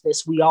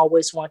consciousness, we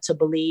always want to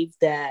believe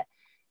that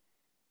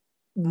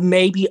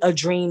maybe a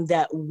dream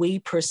that we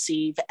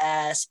perceive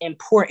as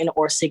important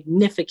or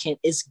significant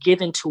is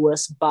given to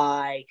us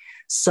by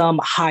some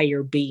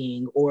higher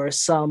being or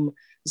some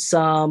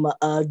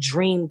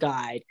dream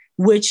guide,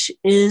 which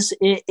is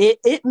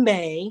it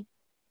may,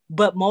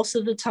 but most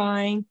of the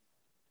time,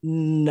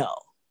 no.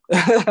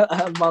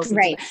 Most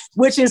right. of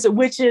the time,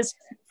 which is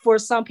for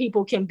some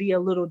people can be a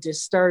little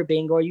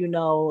disturbing, or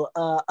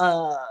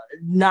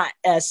not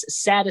as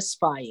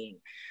satisfying.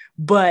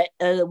 But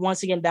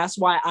once again, that's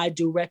why I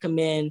do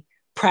recommend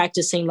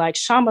practicing like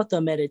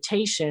shamatha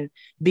meditation,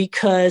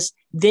 because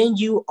then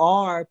you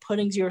are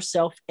putting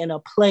yourself in a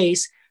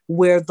place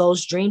where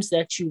those dreams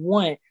that you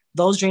want,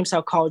 those dreams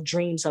are called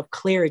dreams of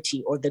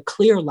clarity, or the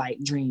clear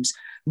light dreams.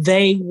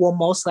 They will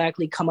most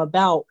likely come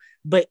about.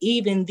 But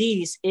even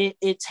these,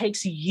 it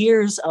takes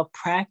years of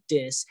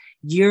practice,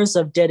 years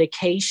of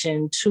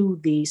dedication to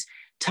these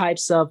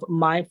types of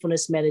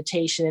mindfulness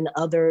meditation and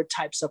other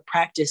types of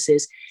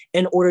practices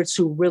in order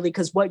to really,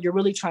 because what you're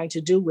really trying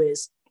to do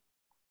is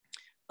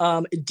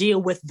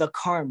deal with the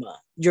karma.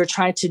 You're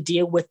trying to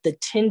deal with the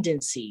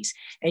tendencies,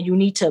 and you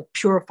need to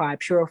purify,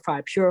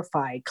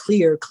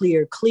 clear,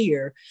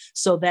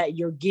 so that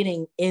you're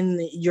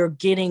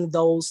getting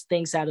those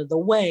things out of the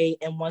way.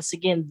 And once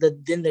again,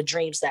 then the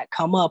dreams that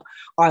come up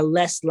are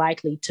less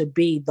likely to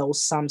be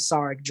those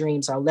samsaric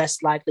dreams, are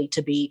less likely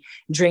to be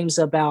dreams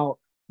about,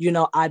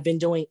 I've been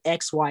doing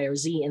X, Y, or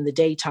Z in the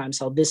daytime,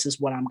 so this is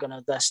what I'm going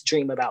to thus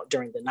dream about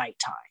during the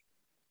nighttime.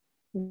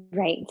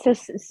 Right. So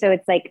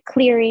it's like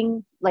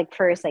clearing, like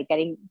first, like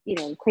getting,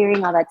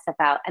 clearing all that stuff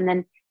out. And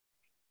then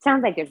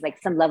sounds like there's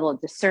like some level of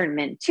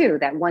discernment too,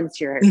 that once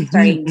you're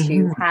starting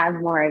to have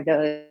more of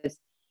those,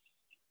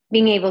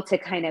 being able to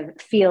kind of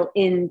feel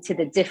into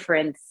the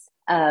difference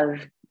of,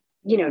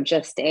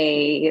 just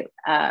a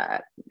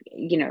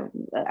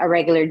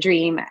regular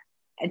dream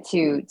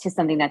to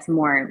something that's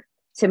more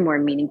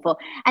meaningful.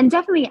 And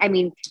definitely, I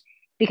mean,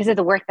 because of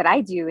the work that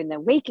I do in the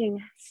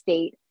waking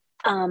state,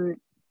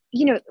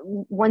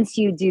 once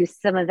you do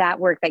some of that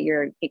work, that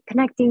you're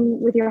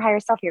connecting with your higher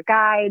self, your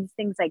guides,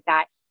 things like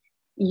that,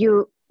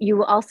 you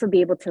will also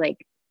be able to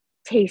like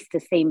taste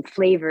the same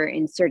flavor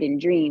in certain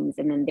dreams,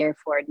 and then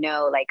therefore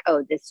know like,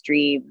 oh, this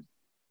dream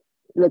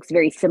looks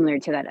very similar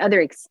to that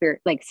other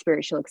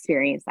spiritual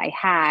experience I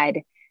had.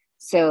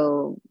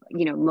 So,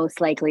 most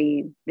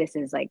likely this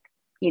is like,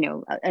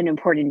 an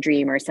important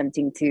dream or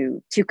something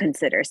to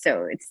consider.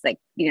 So it's like,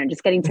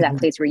 just getting to that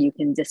place where you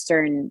can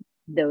discern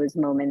those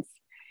moments.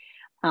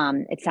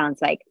 It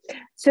sounds like.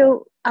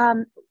 So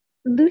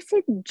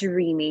lucid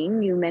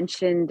dreaming, you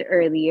mentioned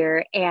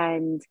earlier,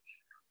 and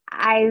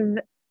I'm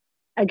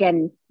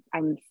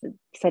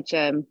such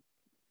a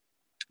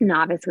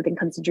novice when it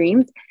comes to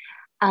dreams.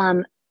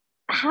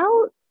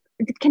 How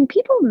can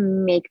people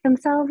make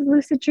themselves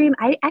lucid dream?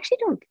 I actually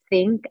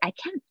I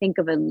can't think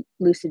of a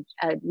lucid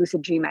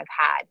dream I've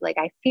had. Like,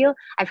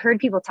 I've heard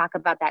people talk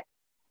about that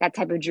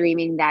type of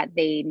dreaming, that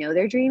they know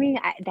they're dreaming.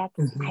 I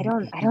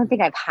don't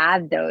think I've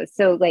had those.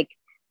 So like,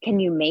 can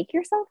you make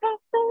yourself have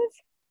those?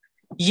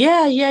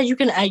 Yeah, you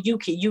can.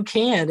 You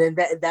can, and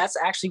that's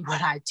actually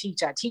what I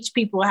teach. I teach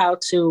people how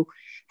to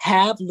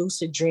have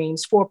lucid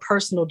dreams for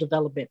personal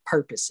development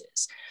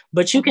purposes.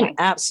 But you can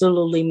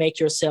absolutely make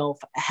yourself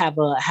have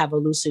a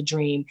lucid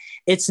dream.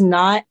 It's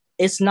not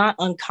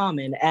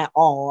uncommon at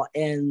all,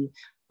 and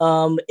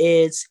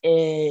it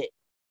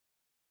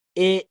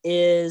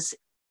is.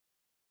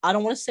 I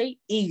don't want to say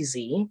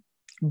easy,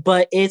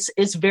 but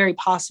it's very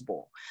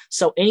possible.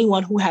 So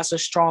anyone who has a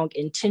strong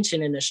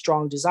intention and a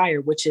strong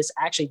desire, which is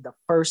actually the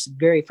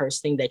very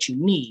first thing that you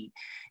need,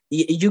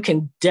 you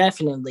can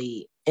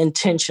definitely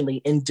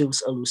intentionally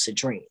induce a lucid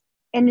dream.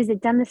 And is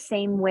it done the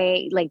same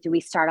way? Like, do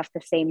we start off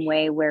the same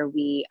way where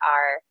we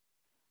are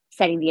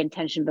setting the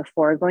intention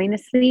before going to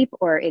sleep,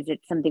 or is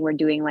it something we're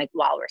doing like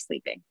while we're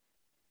sleeping?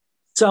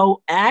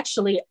 So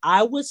actually,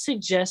 I would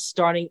suggest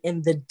starting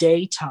in the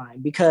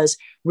daytime, because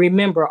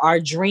remember, our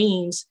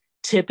dreams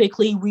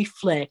typically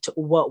reflect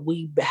what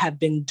we have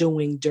been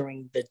doing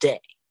during the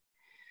day.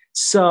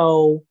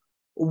 So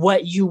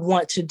what you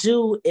want to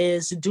do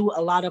is do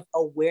a lot of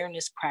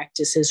awareness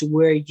practices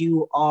where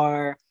you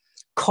are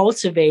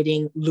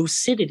cultivating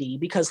lucidity,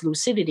 because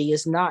lucidity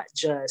is not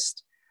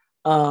just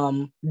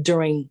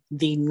during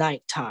the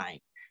nighttime.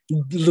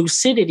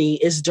 Lucidity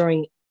is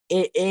during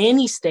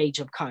any stage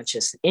of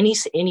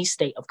any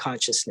state of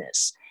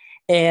consciousness.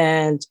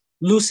 And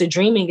lucid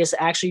dreaming is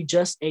actually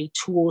just a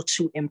tool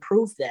to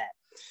improve that.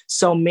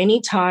 So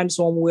many times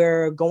when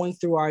we're going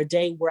through our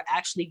day, we're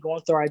actually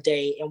going through our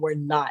day and we're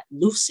not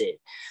lucid.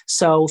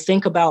 So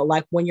think about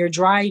like when you're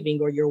driving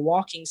or you're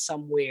walking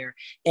somewhere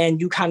and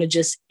you kind of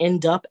just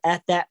end up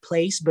at that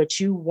place, but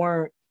you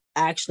weren't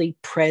actually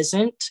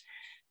present.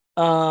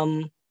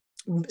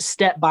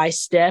 Step by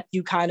step,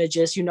 you kind of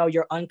just,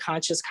 your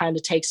unconscious kind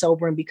of takes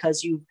over. And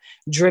because you've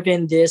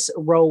driven this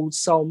road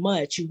so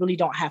much, you really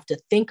don't have to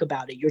think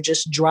about it. You're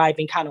just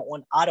driving kind of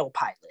on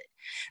autopilot.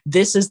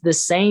 This is the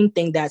same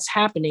thing that's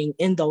happening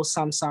in those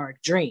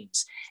samsaric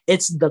dreams.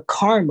 It's the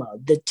karma,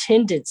 the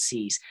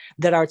tendencies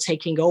that are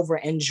taking over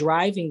and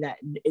driving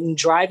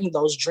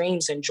those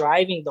dreams and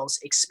driving those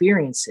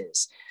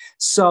experiences.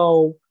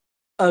 So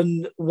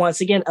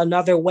once again,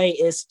 another way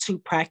is to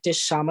practice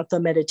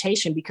shamatha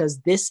meditation, because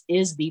this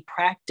is the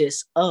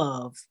practice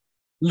of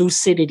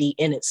lucidity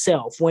in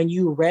itself. When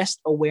you rest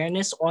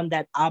awareness on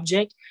that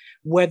object,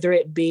 whether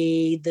it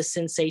be the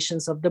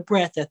sensations of the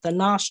breath at the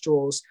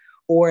nostrils,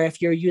 or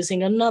if you're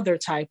using another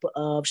type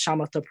of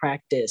shamatha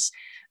practice,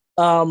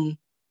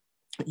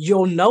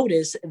 you'll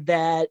notice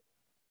that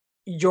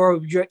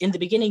you're in the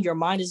beginning, your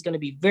mind is going to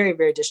be very,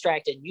 very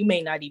distracted. You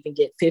may not even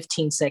get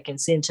 15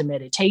 seconds into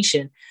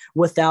meditation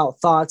without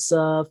thoughts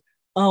of,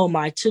 oh,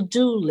 my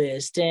to-do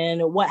list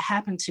and what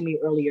happened to me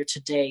earlier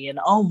today, and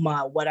oh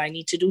my, what I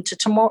need to do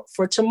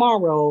for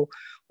tomorrow,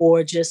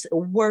 or just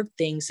work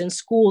things and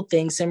school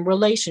things and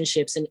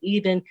relationships, and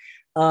even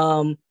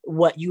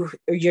what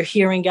you're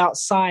hearing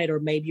outside, or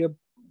maybe you're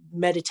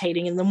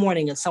meditating in the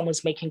morning and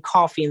someone's making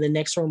coffee in the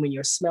next room and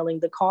you're smelling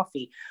the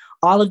coffee.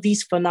 All of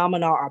these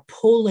phenomena are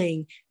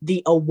pulling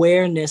the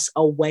awareness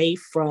away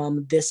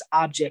from this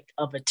object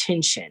of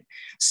attention.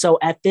 So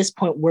at this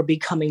point, we're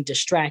becoming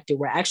distracted.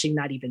 We're actually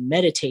not even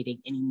meditating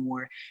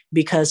anymore,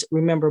 because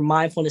remember,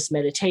 mindfulness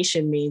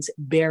meditation means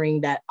bearing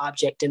that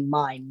object in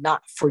mind,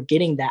 not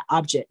forgetting that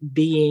object,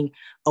 being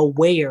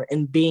aware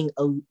and being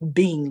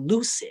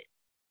lucid.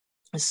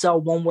 So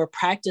when we're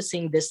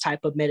practicing this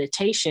type of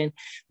meditation,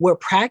 we're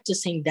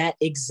practicing that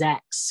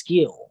exact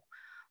skill.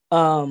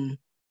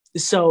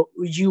 So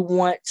you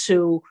want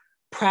to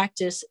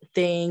practice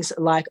things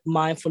like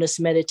mindfulness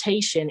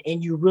meditation,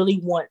 and you really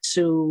want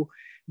to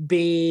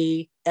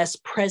be as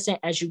present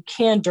as you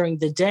can during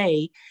the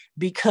day,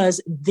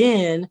 because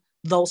then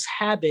those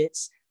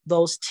habits,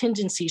 those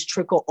tendencies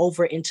trickle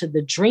over into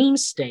the dream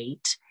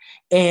state,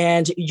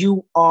 and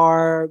you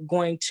are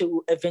going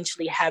to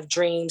eventually have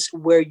dreams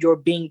where you're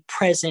being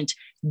present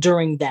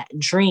during that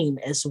dream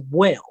as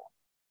well.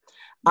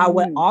 I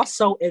would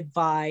also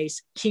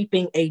advise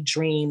keeping a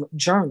dream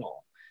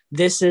journal.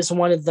 This is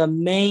one of the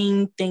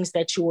main things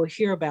that you will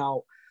hear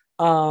about.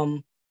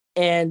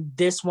 And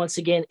this, once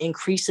again,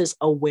 increases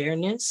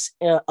awareness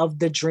of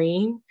the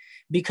dream,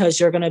 because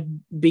you're going to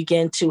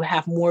begin to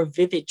have more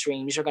vivid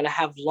dreams. You're going to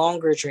have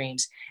longer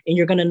dreams, and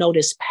you're going to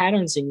notice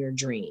patterns in your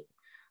dream.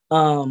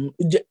 I'm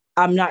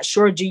not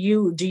sure. Do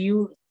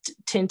you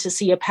tend to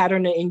see a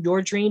pattern in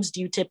your dreams? Do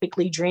you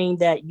typically dream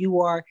that you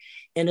are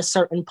in a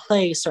certain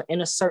place or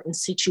in a certain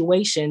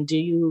situation? Do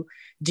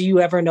you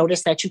ever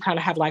notice that you kind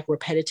of have like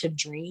repetitive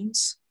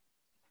dreams?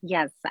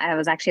 Yes, that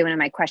was actually one of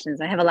my questions.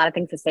 I have a lot of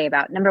things to say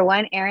about. Number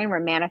one, Erin, we're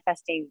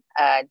manifesting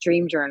a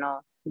dream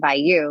journal by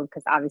you,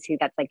 because obviously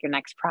that's like your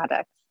next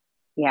product.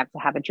 You have to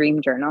have a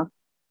dream journal.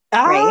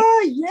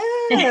 Right?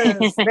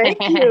 Yes, thank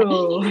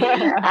you.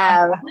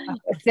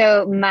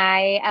 So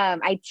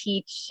I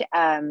teach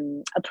a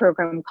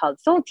program called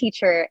Soul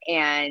Teacher,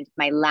 and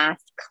my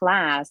last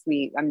class,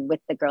 I'm with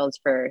the girls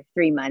for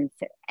 3 months,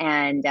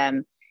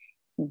 and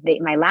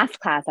my last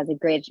class as a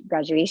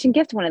graduation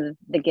gift, one of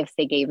the gifts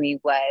they gave me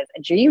was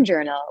a dream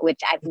journal, which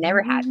I've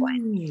never had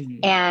one,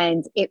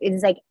 and it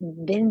is like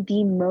been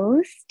the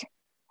most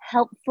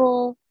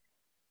helpful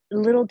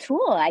little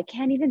tool. I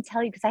can't even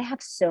tell you, because I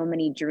have so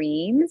many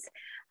dreams.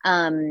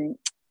 And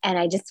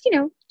I just,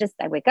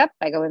 I wake up,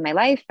 I go with my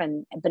life,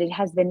 but it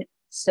has been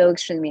so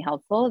extremely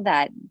helpful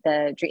that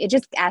it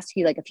just asks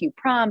you like a few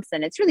prompts,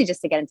 and it's really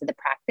just to get into the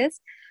practice.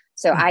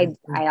 So I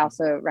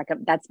also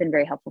recommend, that's been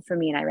very helpful for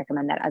me, and I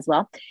recommend that as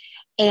well.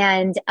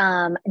 And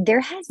there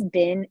has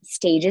been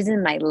stages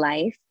in my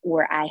life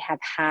where I have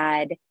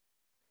had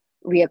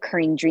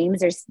reoccurring dreams.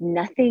 There's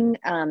nothing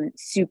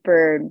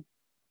super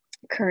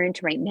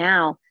current right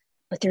now,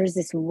 but there was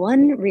this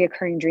one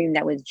reoccurring dream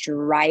that was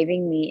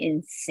driving me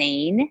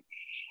insane.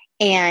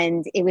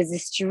 And it was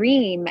this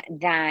dream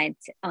that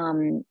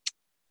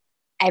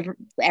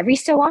every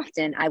so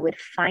often I would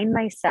find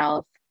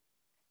myself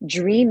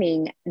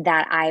dreaming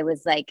that I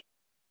was like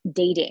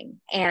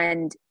dating,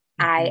 and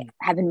I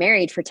have been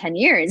married for 10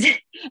 years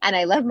and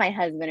I love my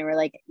husband, and we're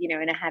like,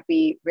 in a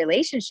happy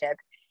relationship.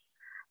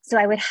 So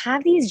I would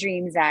have these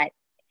dreams that,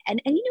 and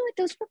you know what,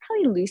 those were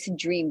probably lucid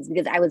dreams,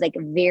 because I was like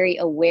very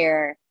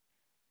aware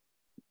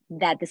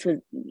that this was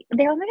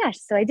there. Oh my gosh.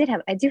 So I do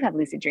have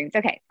lucid dreams.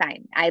 Okay,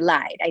 fine. I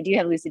lied. I do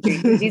have lucid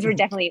dreams. These were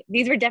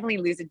definitely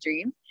lucid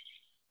dreams,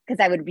 because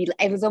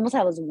it was almost,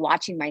 I was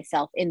watching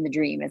myself in the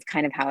dream, is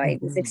kind of how I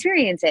was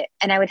experiencing it.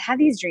 And I would have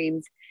these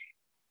dreams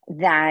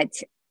that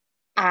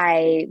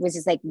I was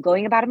just like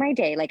going about my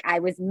day. Like I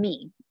was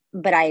me.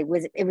 but it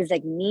was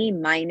like me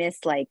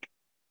minus like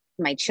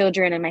my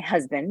children and my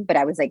husband, but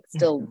I was like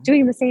still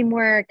doing the same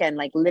work and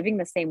like living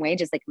the same way,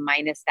 just like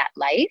minus that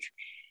life.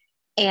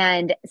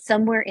 And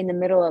somewhere in the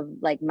middle of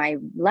like my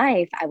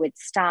life, I would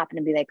stop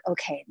and be like,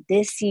 okay,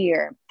 this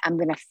year I'm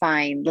going to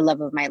find the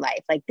love of my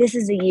life. Like this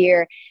is a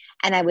year.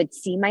 And I would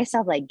see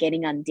myself like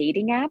getting on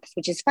dating apps,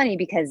 which is funny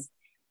because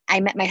I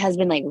met my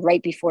husband like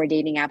right before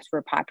dating apps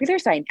were popular.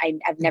 So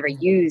I've never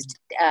used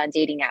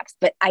dating apps,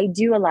 but I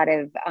do a lot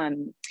of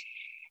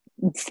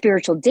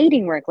spiritual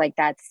dating work. Like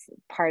that's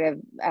part of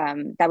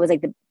that was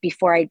like the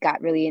before I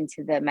got really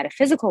into the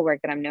metaphysical work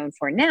that I'm known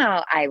for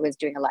now. I was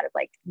doing a lot of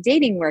like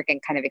dating work and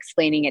kind of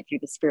explaining it through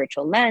the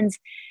spiritual lens.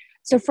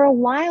 So for a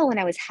while when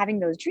I was having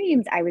those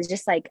dreams, I was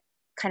just like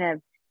kind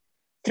of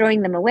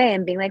throwing them away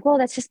and being like, well,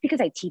 that's just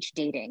because I teach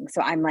dating.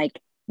 So I'm like,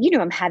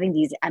 I'm having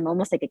these, I'm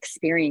almost like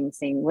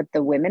experiencing what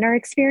the women are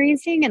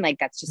experiencing. And like,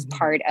 that's just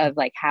part of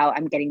like how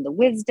I'm getting the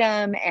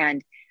wisdom.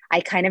 And I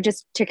kind of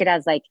just took it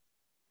as like,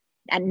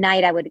 at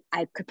night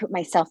I could put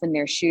myself in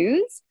their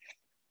shoes,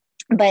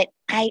 but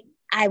I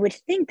would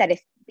think that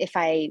if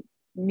I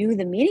knew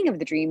the meaning of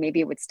the dream, maybe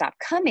it would stop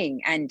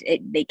coming, and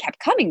they kept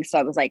coming. So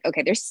I was like,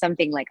 okay, there's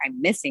something like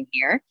I'm missing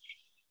here.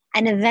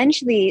 And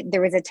eventually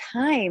there was a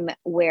time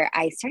where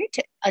I started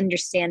to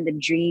understand the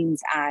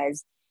dreams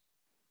as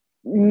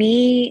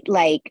me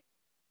like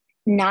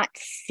not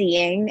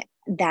seeing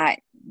that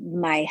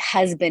my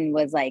husband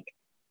was like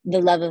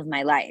the love of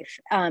my life,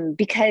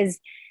 because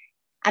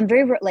I'm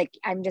very like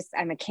I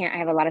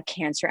have a lot of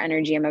Cancer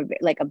energy. I'm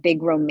like a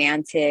big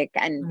romantic,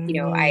 and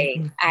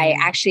I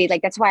actually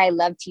like that's why I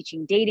love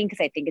teaching dating,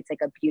 because I think it's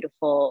like a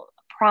beautiful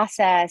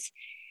process.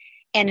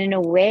 And in a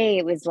way,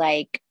 it was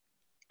like,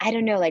 I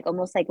don't know, like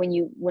almost like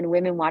when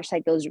women watch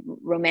like those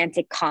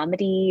romantic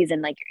comedies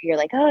and like you're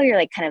like, oh, you're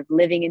like kind of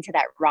living into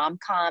that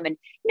rom-com, and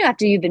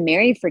after you've been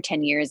married for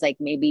 10 years, like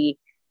maybe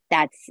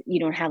that's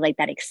you don't have like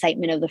that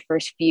excitement of the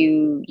first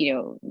few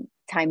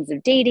times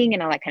of dating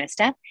and all that kind of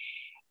stuff.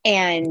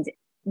 And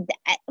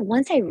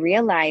once I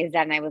realized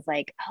that, and I was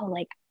like, oh,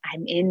 like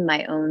I'm in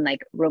my own like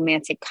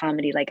romantic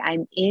comedy. Like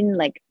I'm in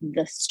like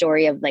the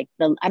story of like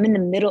I'm in the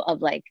middle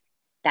of like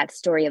that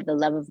story of the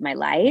love of my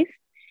life.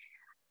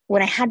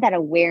 When I had that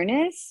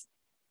awareness,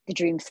 the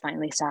dreams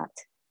finally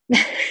stopped.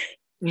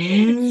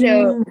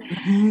 So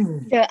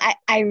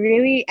I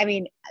really, I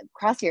mean,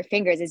 cross your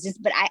fingers. It's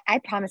just, but I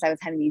promise I was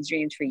having these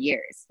dreams for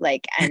years.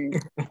 Like,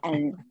 and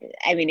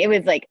I mean, it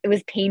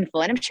was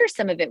painful. And I'm sure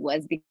some of it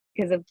was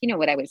because of,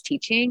 what I was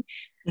teaching,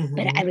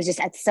 but I was just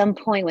at some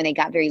point when they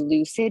got very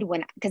lucid,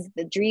 because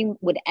the dream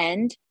would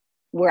end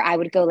where I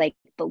would go like,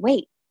 but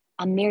wait,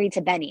 I'm married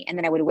to Benny. And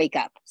then I would wake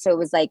up. So it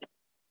was like,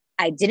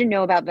 I didn't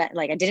know about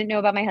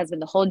my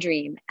husband the whole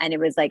dream. And it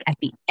was like at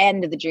the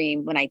end of the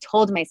dream when I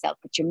told myself,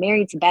 but you're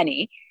married to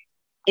Benny,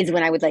 is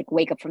when I would like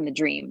wake up from the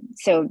dream.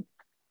 So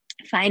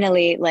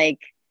finally like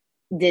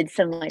did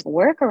some like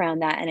work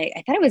around that. And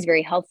I thought it was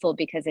very helpful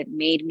because it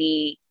made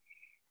me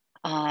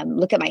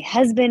look at my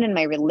husband and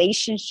my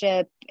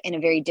relationship in a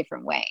very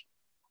different way.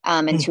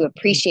 And to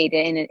appreciate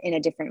it in a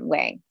different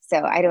way.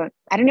 So I don't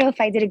know if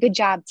I did a good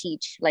job,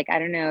 Teach. Like, I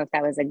don't know if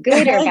that was a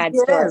good or bad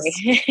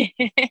story.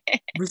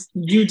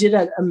 You did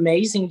an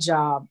amazing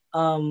job.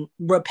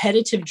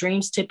 Repetitive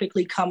dreams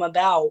typically come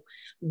about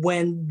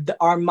when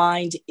our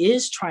mind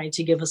is trying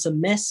to give us a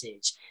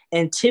message.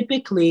 And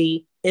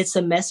typically it's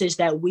a message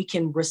that we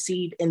can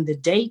receive in the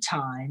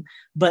daytime.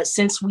 But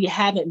since we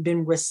haven't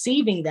been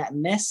receiving that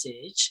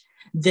message,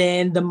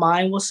 then the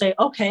mind will say,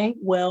 okay,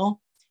 well,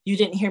 you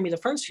didn't hear me the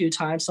first few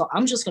times, so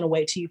I'm just going to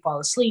wait till you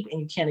fall asleep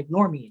and you can't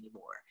ignore me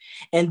anymore.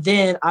 And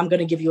then I'm going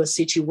to give you a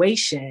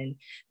situation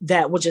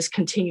that will just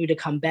continue to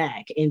come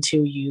back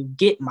until you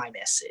get my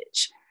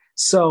message.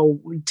 So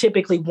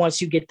typically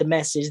once you get the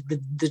message,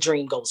 the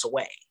dream goes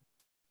away.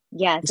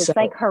 Yes, it's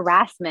like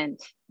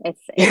harassment.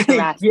 It's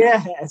harassment.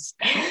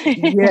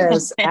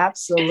 Yes,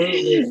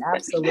 absolutely.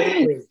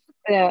 Absolutely.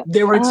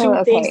 There were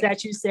two things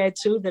that you said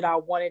too that I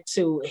wanted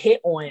to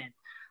hit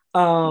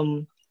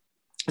on.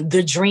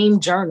 The dream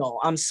journal.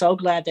 I'm so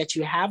glad that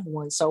you have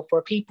one. So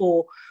for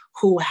people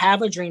who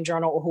have a dream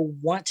journal or who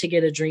want to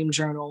get a dream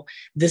journal,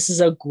 this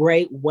is a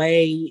great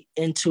way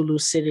into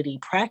lucidity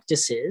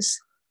practices.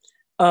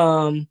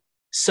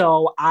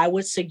 So I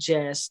would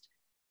suggest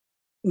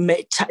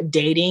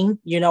dating.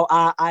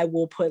 I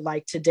will put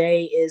like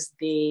today is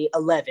the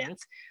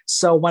 11th.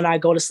 So when I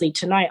go to sleep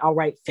tonight, I'll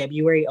write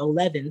February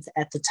 11th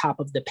at the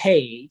top of the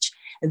page,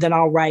 and then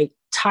I'll write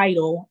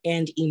title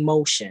and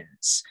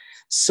emotions.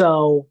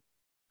 So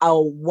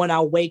when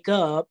I wake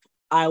up,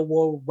 I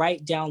will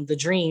write down the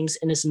dreams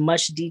in as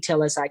much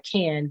detail as I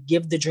can,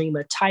 give the dream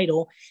a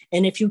title,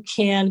 and if you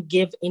can,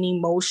 give an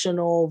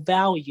emotional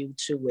value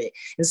to it.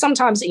 And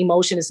sometimes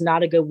emotion is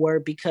not a good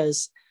word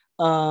because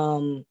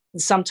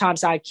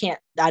sometimes I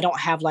don't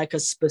have like a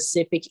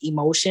specific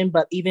emotion,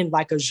 but even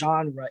like a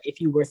genre, if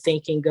you were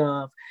thinking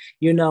of,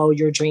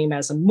 your dream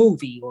as a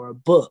movie or a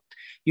book,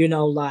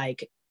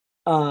 like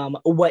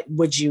what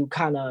would you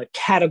kind of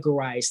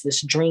categorize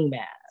this dream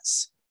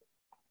as?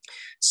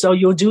 So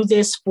you'll do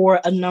this for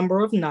a number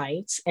of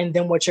nights. And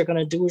then what you're going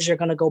to do is you're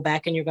going to go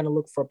back and you're going to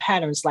look for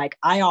patterns. Like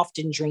I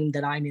often dream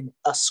that I'm in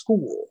a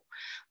school.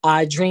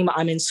 I dream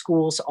I'm in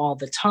schools all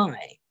the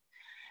time.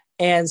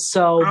 And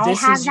so I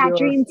this have is that your,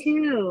 dream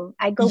too.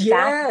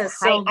 yes.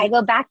 I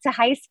go back to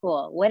high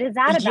school. What is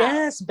that about?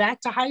 Yes, back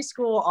to high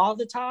school all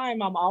the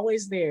time. I'm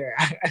always there.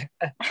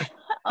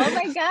 Oh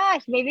my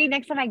gosh. Maybe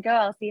next time I go,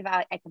 I'll see if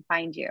I can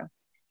find you.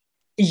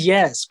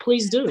 Yes,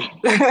 please do.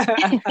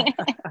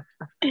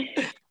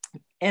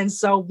 And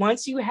so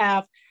once you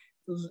have,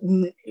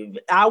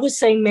 I would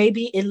say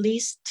maybe at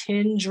least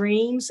 10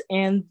 dreams,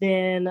 and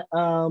then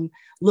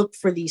look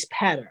for these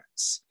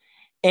patterns.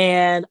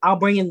 And I'll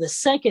bring in the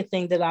second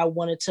thing that I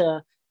wanted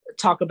to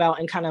talk about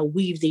and kind of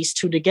weave these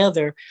two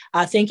together.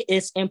 I think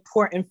it's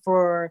important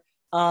for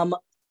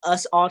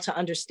us all to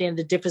understand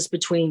the difference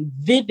between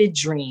vivid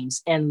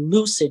dreams and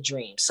lucid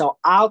dreams. So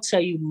I'll tell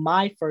you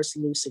my first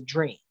lucid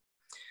dream.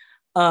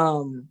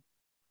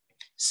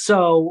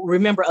 So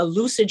remember, a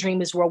lucid dream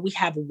is where we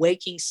have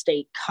waking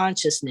state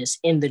consciousness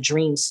in the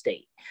dream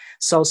state.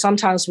 So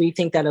sometimes we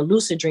think that a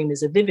lucid dream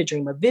is a vivid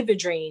dream. A vivid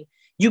dream,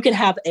 you can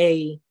have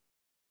a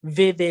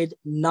vivid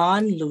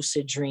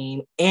non-lucid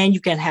dream, and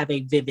you can have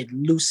a vivid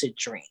lucid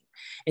dream.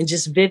 And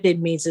just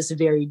vivid means it's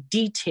very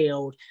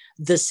detailed.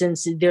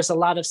 There's a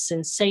lot of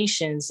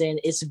sensations, and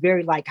it's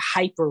very like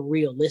hyper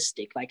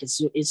realistic. Like it's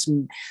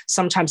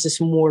sometimes it's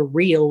more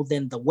real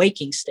than the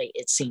waking state,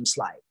 it seems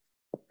like.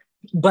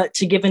 But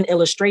to give an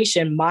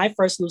illustration, my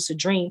first lucid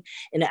dream,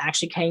 and it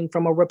actually came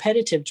from a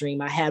repetitive dream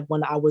I had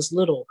when I was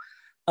little.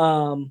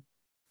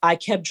 I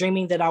kept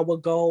dreaming that I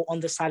would go on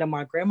the side of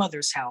my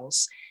grandmother's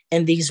house,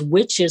 and these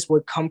witches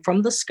would come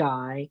from the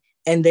sky,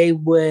 and they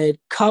would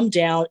come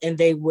down and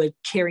they would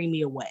carry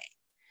me away.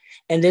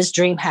 And this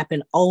dream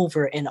happened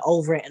over and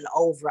over and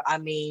over. I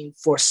mean,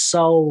 for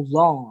so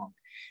long.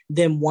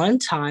 Then one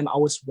time I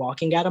was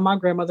walking out of my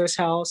grandmother's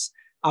house.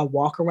 I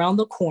walk around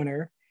the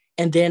corner,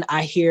 and then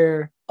I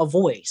hear a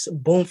voice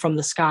boom from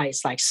the sky.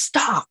 It's like,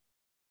 stop.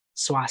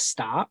 So I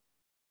stop.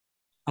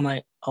 I'm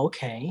like,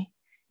 okay.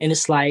 And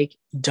it's like,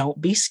 don't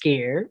be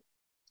scared,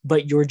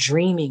 but you're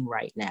dreaming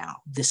right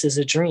now. This is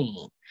a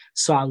dream.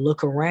 So I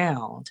look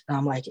around and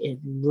I'm like, it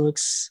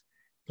looks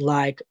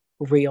like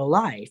real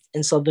life.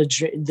 And so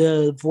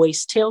the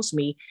voice tells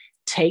me,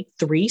 take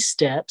 3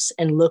 steps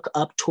and look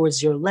up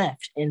towards your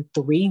left, and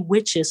 3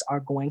 witches are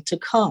going to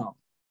come.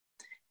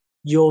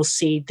 You'll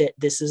see that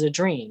this is a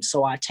dream.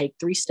 So I take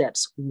 3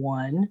 steps.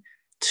 1,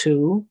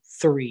 2,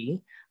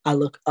 3. I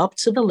look up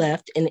to the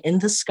left, and in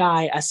the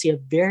sky, I see a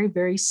very,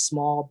 very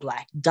small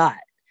black dot.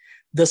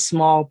 The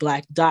small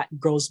black dot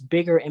grows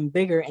bigger and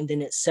bigger, and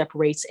then it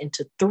separates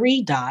into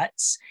 3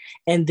 dots.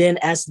 And then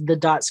as the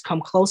dots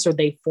come closer,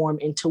 they form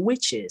into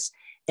witches.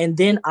 And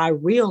then I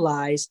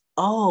realize,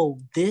 oh,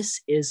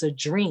 this is a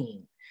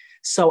dream.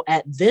 So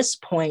at this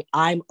point,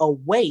 I'm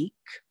awake.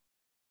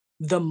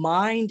 The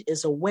mind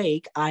is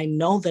awake. I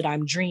know that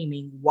I'm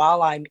dreaming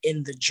while I'm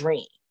in the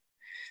dream.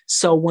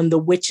 So when the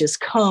witches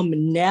come,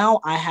 now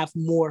I have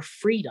more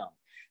freedom.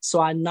 So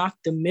I knock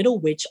the middle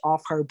witch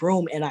off her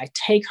broom, and I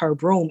take her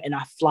broom and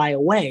I fly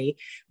away,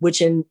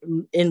 which in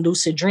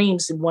lucid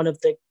dreams, one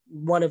of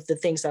the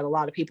things that a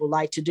lot of people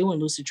like to do in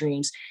lucid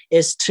dreams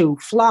is to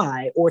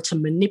fly or to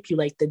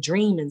manipulate the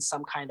dream in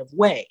some kind of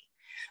way.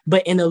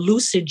 But in a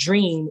lucid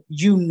dream,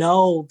 you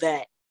know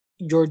that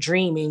you're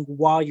dreaming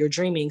while you're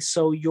dreaming.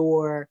 So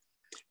your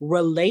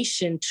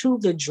relation to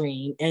the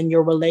dream and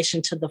your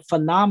relation to the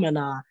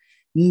phenomena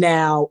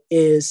now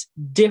is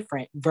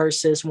different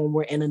versus when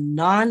we're in a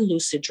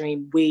non-lucid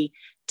dream, we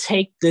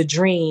take the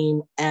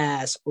dream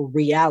as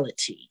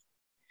reality.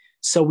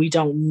 So we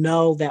don't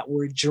know that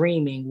we're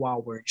dreaming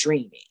while we're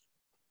dreaming.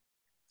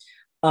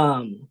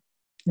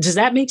 Does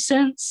that make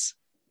sense?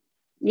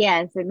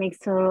 Yes, it makes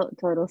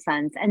total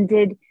sense. And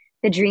did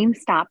the dream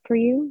stop for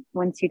you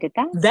once you did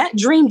that? That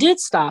dream did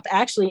stop,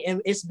 actually.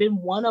 And it's been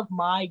one of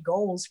my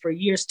goals for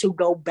years to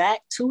go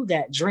back to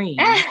that dream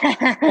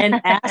and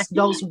ask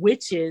those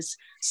witches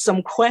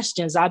some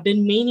questions. I've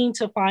been meaning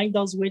to find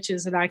those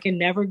witches, and I can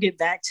never get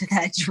back to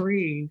that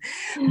dream.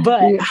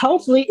 But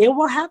hopefully it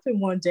will happen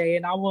one day,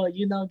 and I will,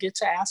 get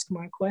to ask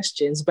my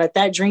questions. But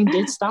that dream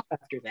did stop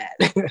after that.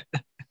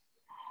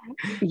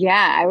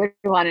 Yeah, I would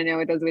want to know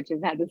what those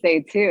witches had to say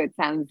too. It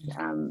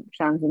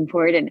sounds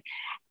important.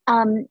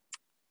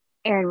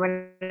 Erin,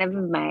 one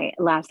of my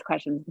last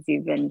questions, because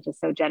you've been just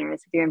so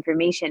generous with your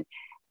information.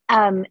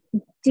 Do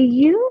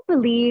you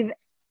believe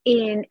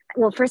in,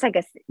 well, first, I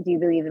guess, do you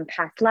believe in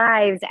past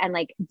lives? And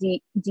like,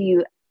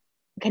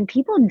 can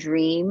people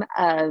dream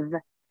of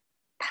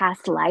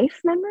past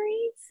life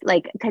memories?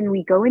 Like, can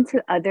we go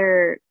into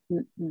other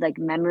like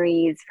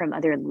memories from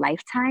other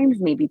lifetimes,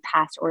 maybe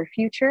past or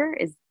future?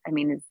 I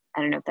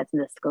don't know if that's in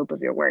the scope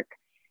of your work.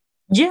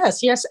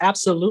 Yes,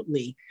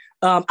 absolutely.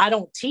 I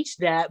don't teach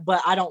that,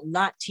 but I don't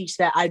not teach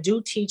that. I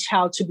do teach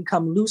how to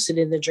become lucid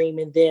in the dream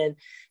and then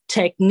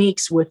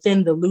techniques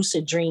within the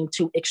lucid dream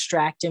to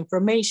extract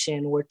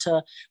information, or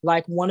to,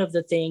 like, one of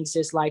the things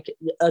is like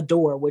a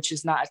door, which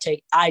is not a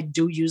take. I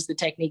do use the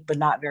technique, but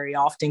not very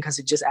often because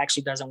it just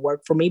actually doesn't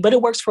work for me, but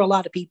it works for a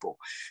lot of people.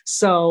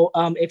 So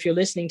if you're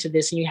listening to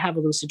this and you have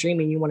a lucid dream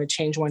and you want to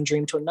change one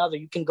dream to another,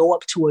 you can go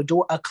up to a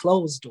door, a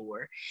closed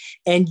door,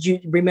 and you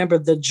remember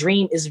the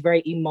dream is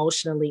very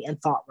emotionally and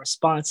thought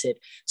responsive.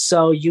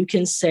 So you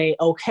can say,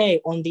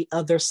 okay, on the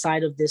other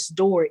side of this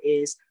door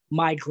is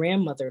my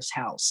grandmother's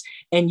house.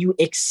 And you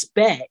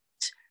expect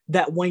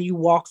that when you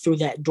walk through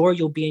that door,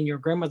 you'll be in your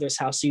grandmother's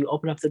house. So you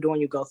open up the door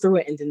and you go through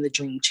it, and then the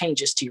dream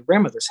changes to your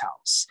grandmother's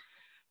house.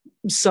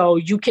 So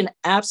you can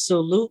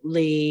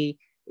absolutely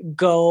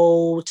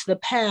go to the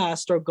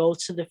past or go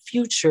to the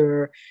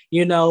future,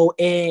 you know,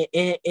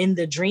 in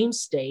the dream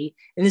state.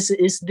 And this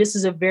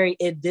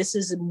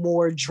is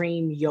more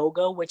dream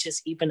yoga, which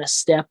is even a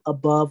step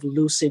above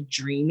lucid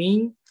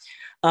dreaming.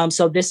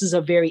 So this is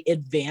a very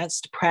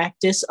advanced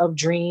practice of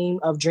dream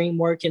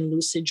work and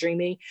lucid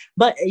dreaming.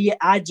 But yeah,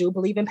 I do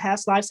believe in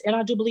past lives, and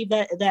I do believe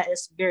that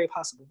is very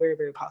possible, very,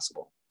 very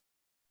possible.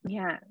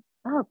 Yeah.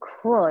 Oh,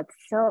 cool. It's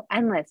so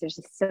endless. There's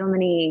just so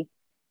many.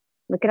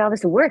 Look at all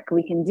this work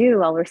we can do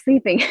while we're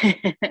sleeping.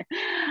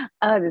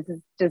 Oh, this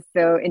is just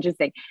so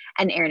interesting.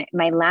 And Erin,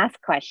 my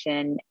last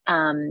question,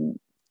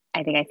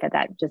 I think I said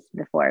that just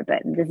before,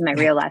 but this is my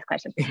real last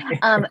question. You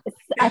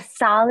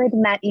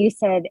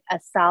said a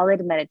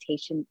solid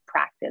meditation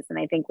practice. And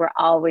I think we're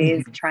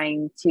always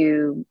trying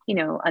to,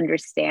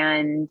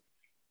 understand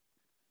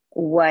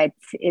what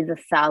is a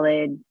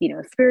solid,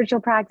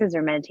 spiritual practice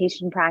or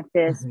meditation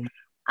practice.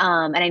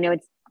 And I know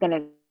it's going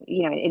to,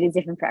 it is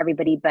different for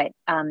everybody, but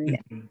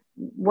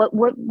what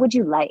would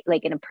you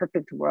like in a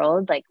perfect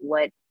world? Like,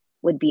 what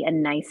would be a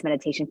nice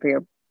meditation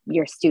for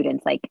your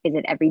students? Like, is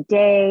it every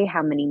day?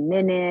 How many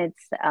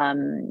minutes?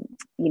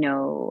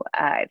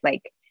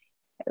 Like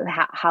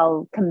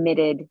how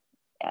committed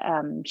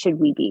should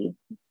we be?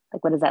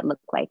 Like, what does that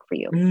look like for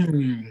you?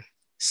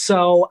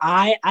 So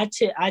I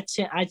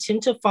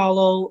tend to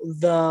follow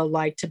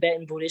the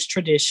Tibetan Buddhist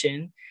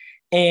tradition,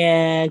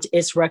 and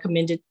it's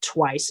recommended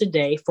twice a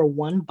day for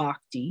one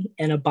bhakti,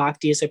 and a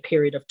bhakti is a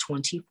period of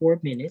 24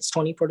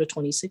 to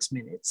 26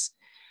 minutes.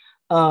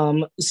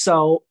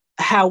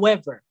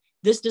 However,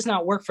 this does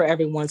not work for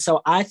everyone.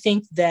 So I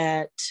think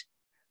that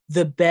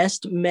the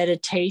best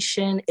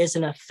meditation is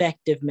an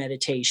effective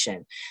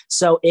meditation.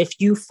 So if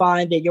you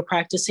find that you're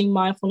practicing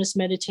mindfulness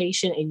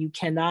meditation and you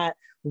cannot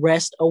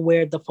rest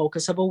the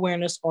focus of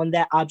awareness on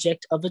that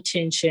object of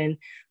attention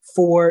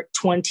for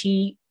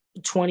 20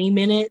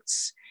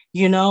 minutes,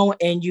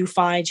 and you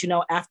find,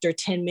 after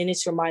 10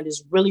 minutes, your mind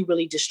is really,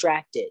 really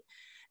distracted.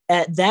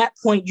 At that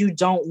point, you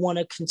don't want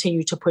to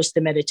continue to push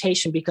the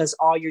meditation, because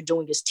all you're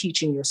doing is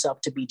teaching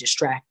yourself to be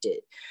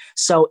distracted.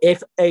 So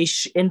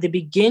in the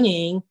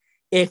beginning,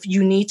 if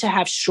you need to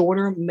have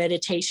shorter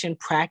meditation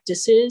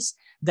practices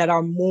that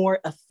are more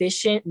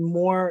efficient,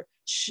 the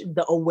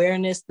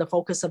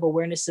focus of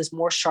awareness is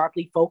more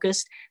sharply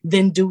focused,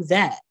 then do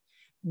that.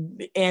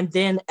 And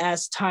then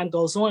as time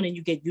goes on and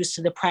you get used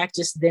to the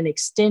practice, then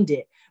extend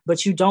it.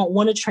 But you don't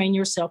want to train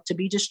yourself to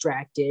be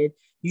distracted.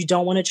 You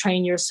don't want to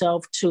train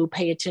yourself to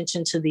pay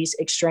attention to these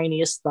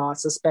extraneous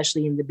thoughts,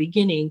 especially in the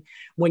beginning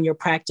when your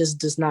practice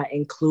does not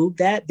include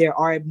that. There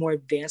are more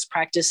advanced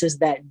practices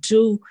that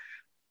do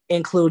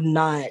include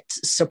not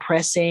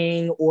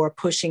suppressing or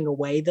pushing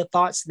away the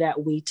thoughts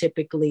that we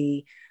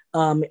typically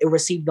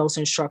receive those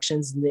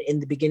instructions in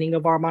the beginning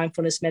of our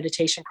mindfulness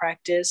meditation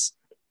practice.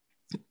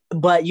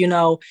 But you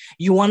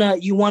want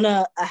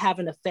to have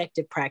an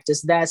effective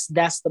practice. That's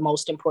the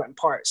most important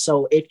part.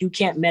 So if you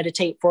can't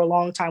meditate for a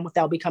long time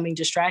without becoming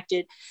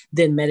distracted,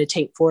 then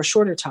meditate for a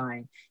shorter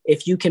time.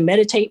 If you can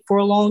meditate for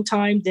a long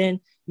time, then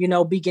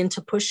begin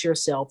to push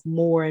yourself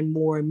more and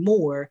more and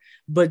more,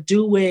 but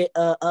do it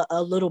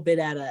a little bit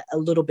at a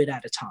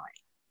time.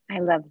 I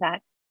love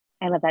that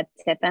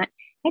tip. And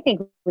I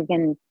think we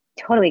can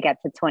totally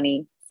get to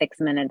 26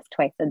 minutes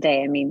twice a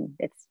day. I mean,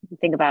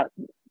 think about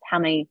how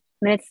many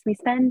minutes we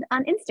spend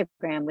on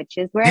Instagram, which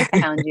is where I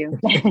found you.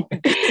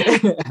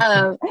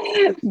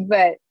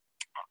 But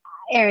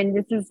Erin,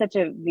 this is such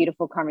a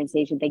beautiful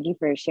conversation. Thank you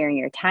for sharing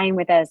your time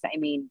with us. I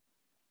mean,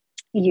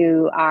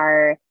 you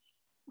are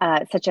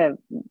such a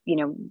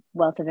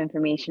wealth of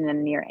information,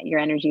 and your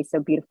energy is so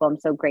beautiful. I'm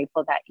so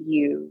grateful that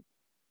you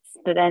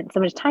spent so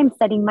much time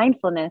studying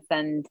mindfulness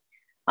and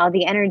all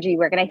the energy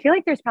work. And I feel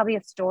like there's probably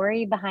a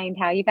story behind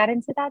how you got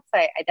into that. So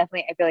I feel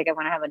like I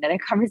want to have another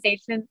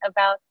conversation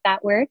about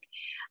that work.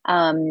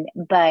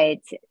 But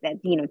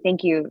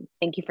thank you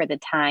for the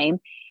time.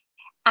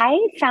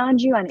 I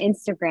found you on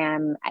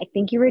Instagram. I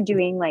think you were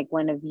doing like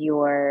one of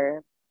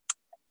your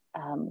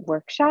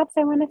workshops,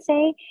 I want to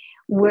say.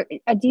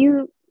 Do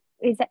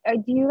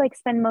you like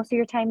spend most of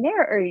your time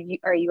there, or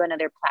are you on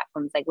other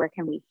platforms? Like, where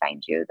can we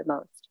find you the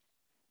most?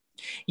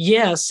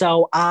 Yeah,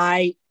 so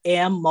I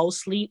am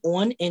mostly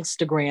on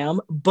Instagram,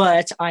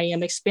 but I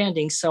am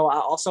expanding. So I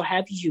also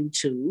have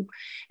YouTube,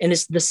 and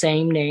it's the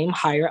same name,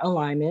 Higher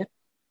Alignment.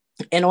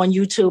 And on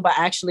YouTube,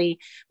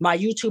 my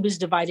YouTube is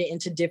divided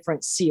into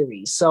different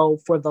series. So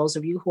for those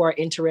of you who are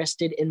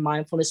interested in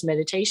mindfulness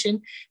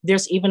meditation,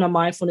 there's even a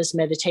mindfulness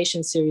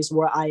meditation series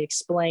where I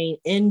explain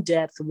in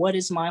depth what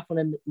is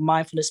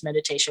mindfulness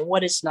meditation,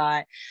 what it's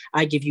not.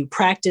 I give you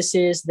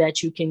practices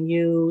that you can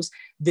use.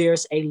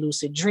 There's a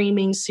lucid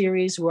dreaming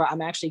series where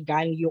I'm actually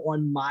guiding you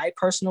on my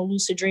personal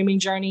lucid dreaming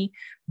journey.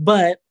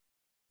 But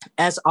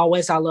as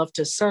always, I love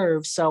to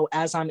serve. So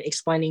as I'm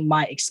explaining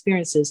my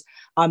experiences,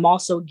 I'm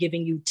also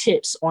giving you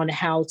tips on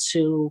how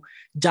to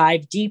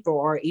dive deeper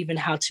or even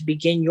how to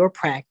begin your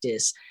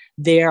practice.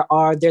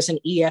 There's an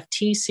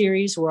EFT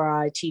series where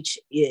I teach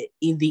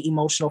the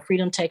emotional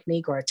freedom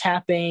technique or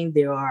tapping.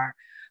 There are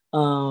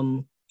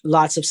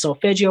lots of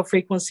solfeggio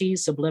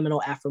frequencies,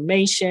 subliminal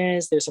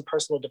affirmations. There's a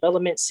personal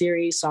development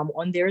series. So I'm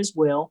on there as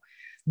well.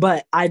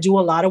 But I do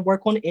a lot of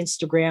work on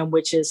Instagram,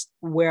 which is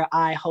where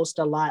I host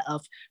a lot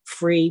of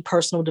free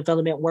personal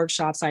development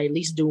workshops. I at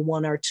least do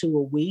 1 or 2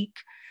 a week.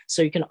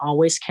 So you can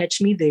always catch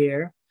me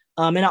there.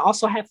 And I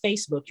also have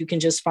Facebook. You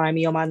can just find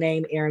me on my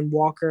name, Erin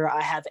Walker.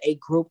 I have a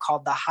group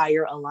called the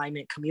Higher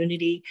Alignment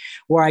Community,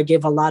 where I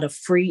give a lot of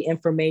free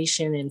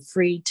information and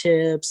free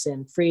tips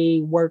and free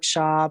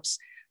workshops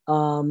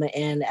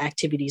and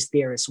activities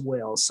there as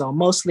well. So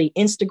mostly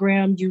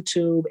Instagram,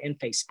 YouTube, and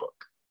Facebook.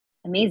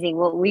 Amazing.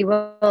 Well, we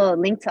will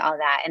link to all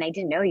that. And I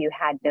didn't know you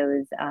had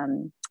those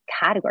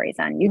categories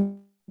on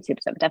YouTube.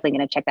 So I'm definitely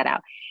going to check that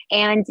out.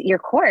 And your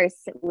course,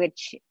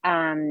 which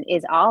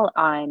is all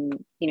on,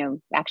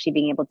 actually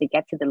being able to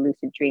get to the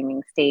lucid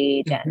dreaming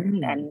stage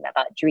and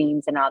about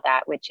dreams and all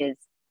that, which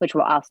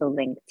we'll also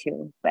link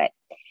to. But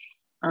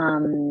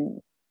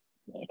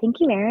thank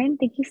you, Erin.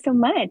 Thank you so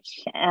much.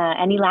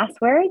 Any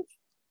last words?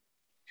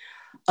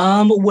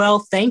 Well,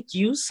 thank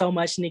you so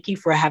much, Nikki,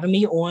 for having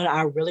me on.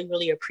 I really,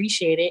 really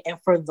appreciate it. And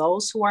for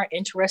those who are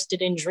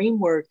interested in dream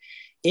work,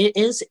 it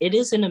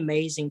is an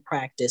amazing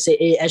practice.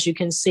 As you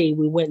can see,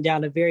 we went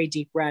down a very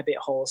deep rabbit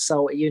hole.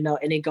 So,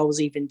 and it goes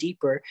even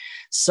deeper.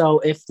 So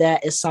if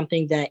that is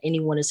something that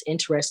anyone is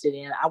interested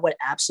in, I would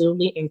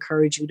absolutely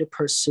encourage you to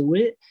pursue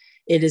it.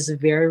 It is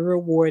very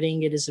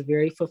rewarding. It is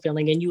very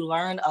fulfilling, and you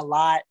learn a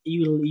lot.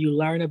 You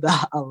learn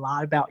about a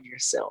lot about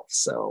yourself.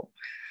 So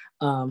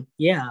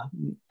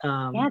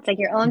it's like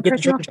your own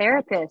personal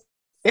therapist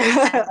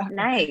at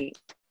night.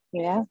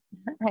 I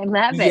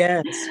love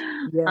it. Yes.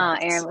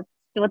 Erin,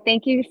 well,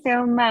 thank you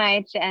so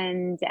much,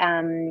 and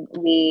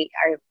we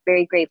are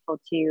very grateful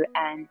to you,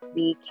 and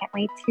we can't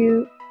wait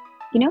to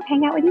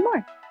hang out with you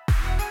more.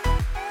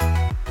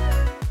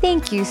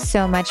 Thank you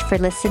so much for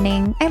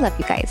listening. I love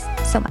you guys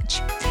so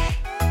much.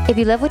 If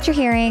you love what you're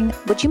hearing,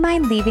 would you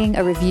mind leaving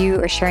a review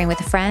or sharing with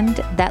a friend?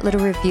 That little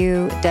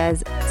review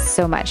does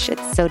so much.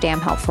 It's so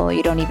damn helpful.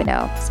 You don't even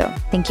know. So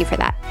thank you for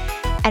that.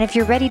 And if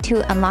you're ready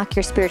to unlock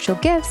your spiritual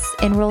gifts,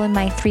 enroll in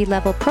my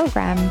 3-level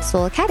program,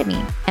 Soul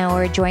Academy,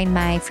 or join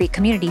my free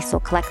community, Soul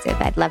Collective.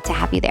 I'd love to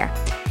have you there.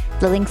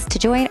 The links to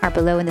join are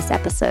below in this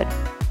episode.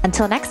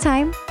 Until next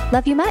time,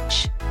 love you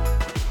much.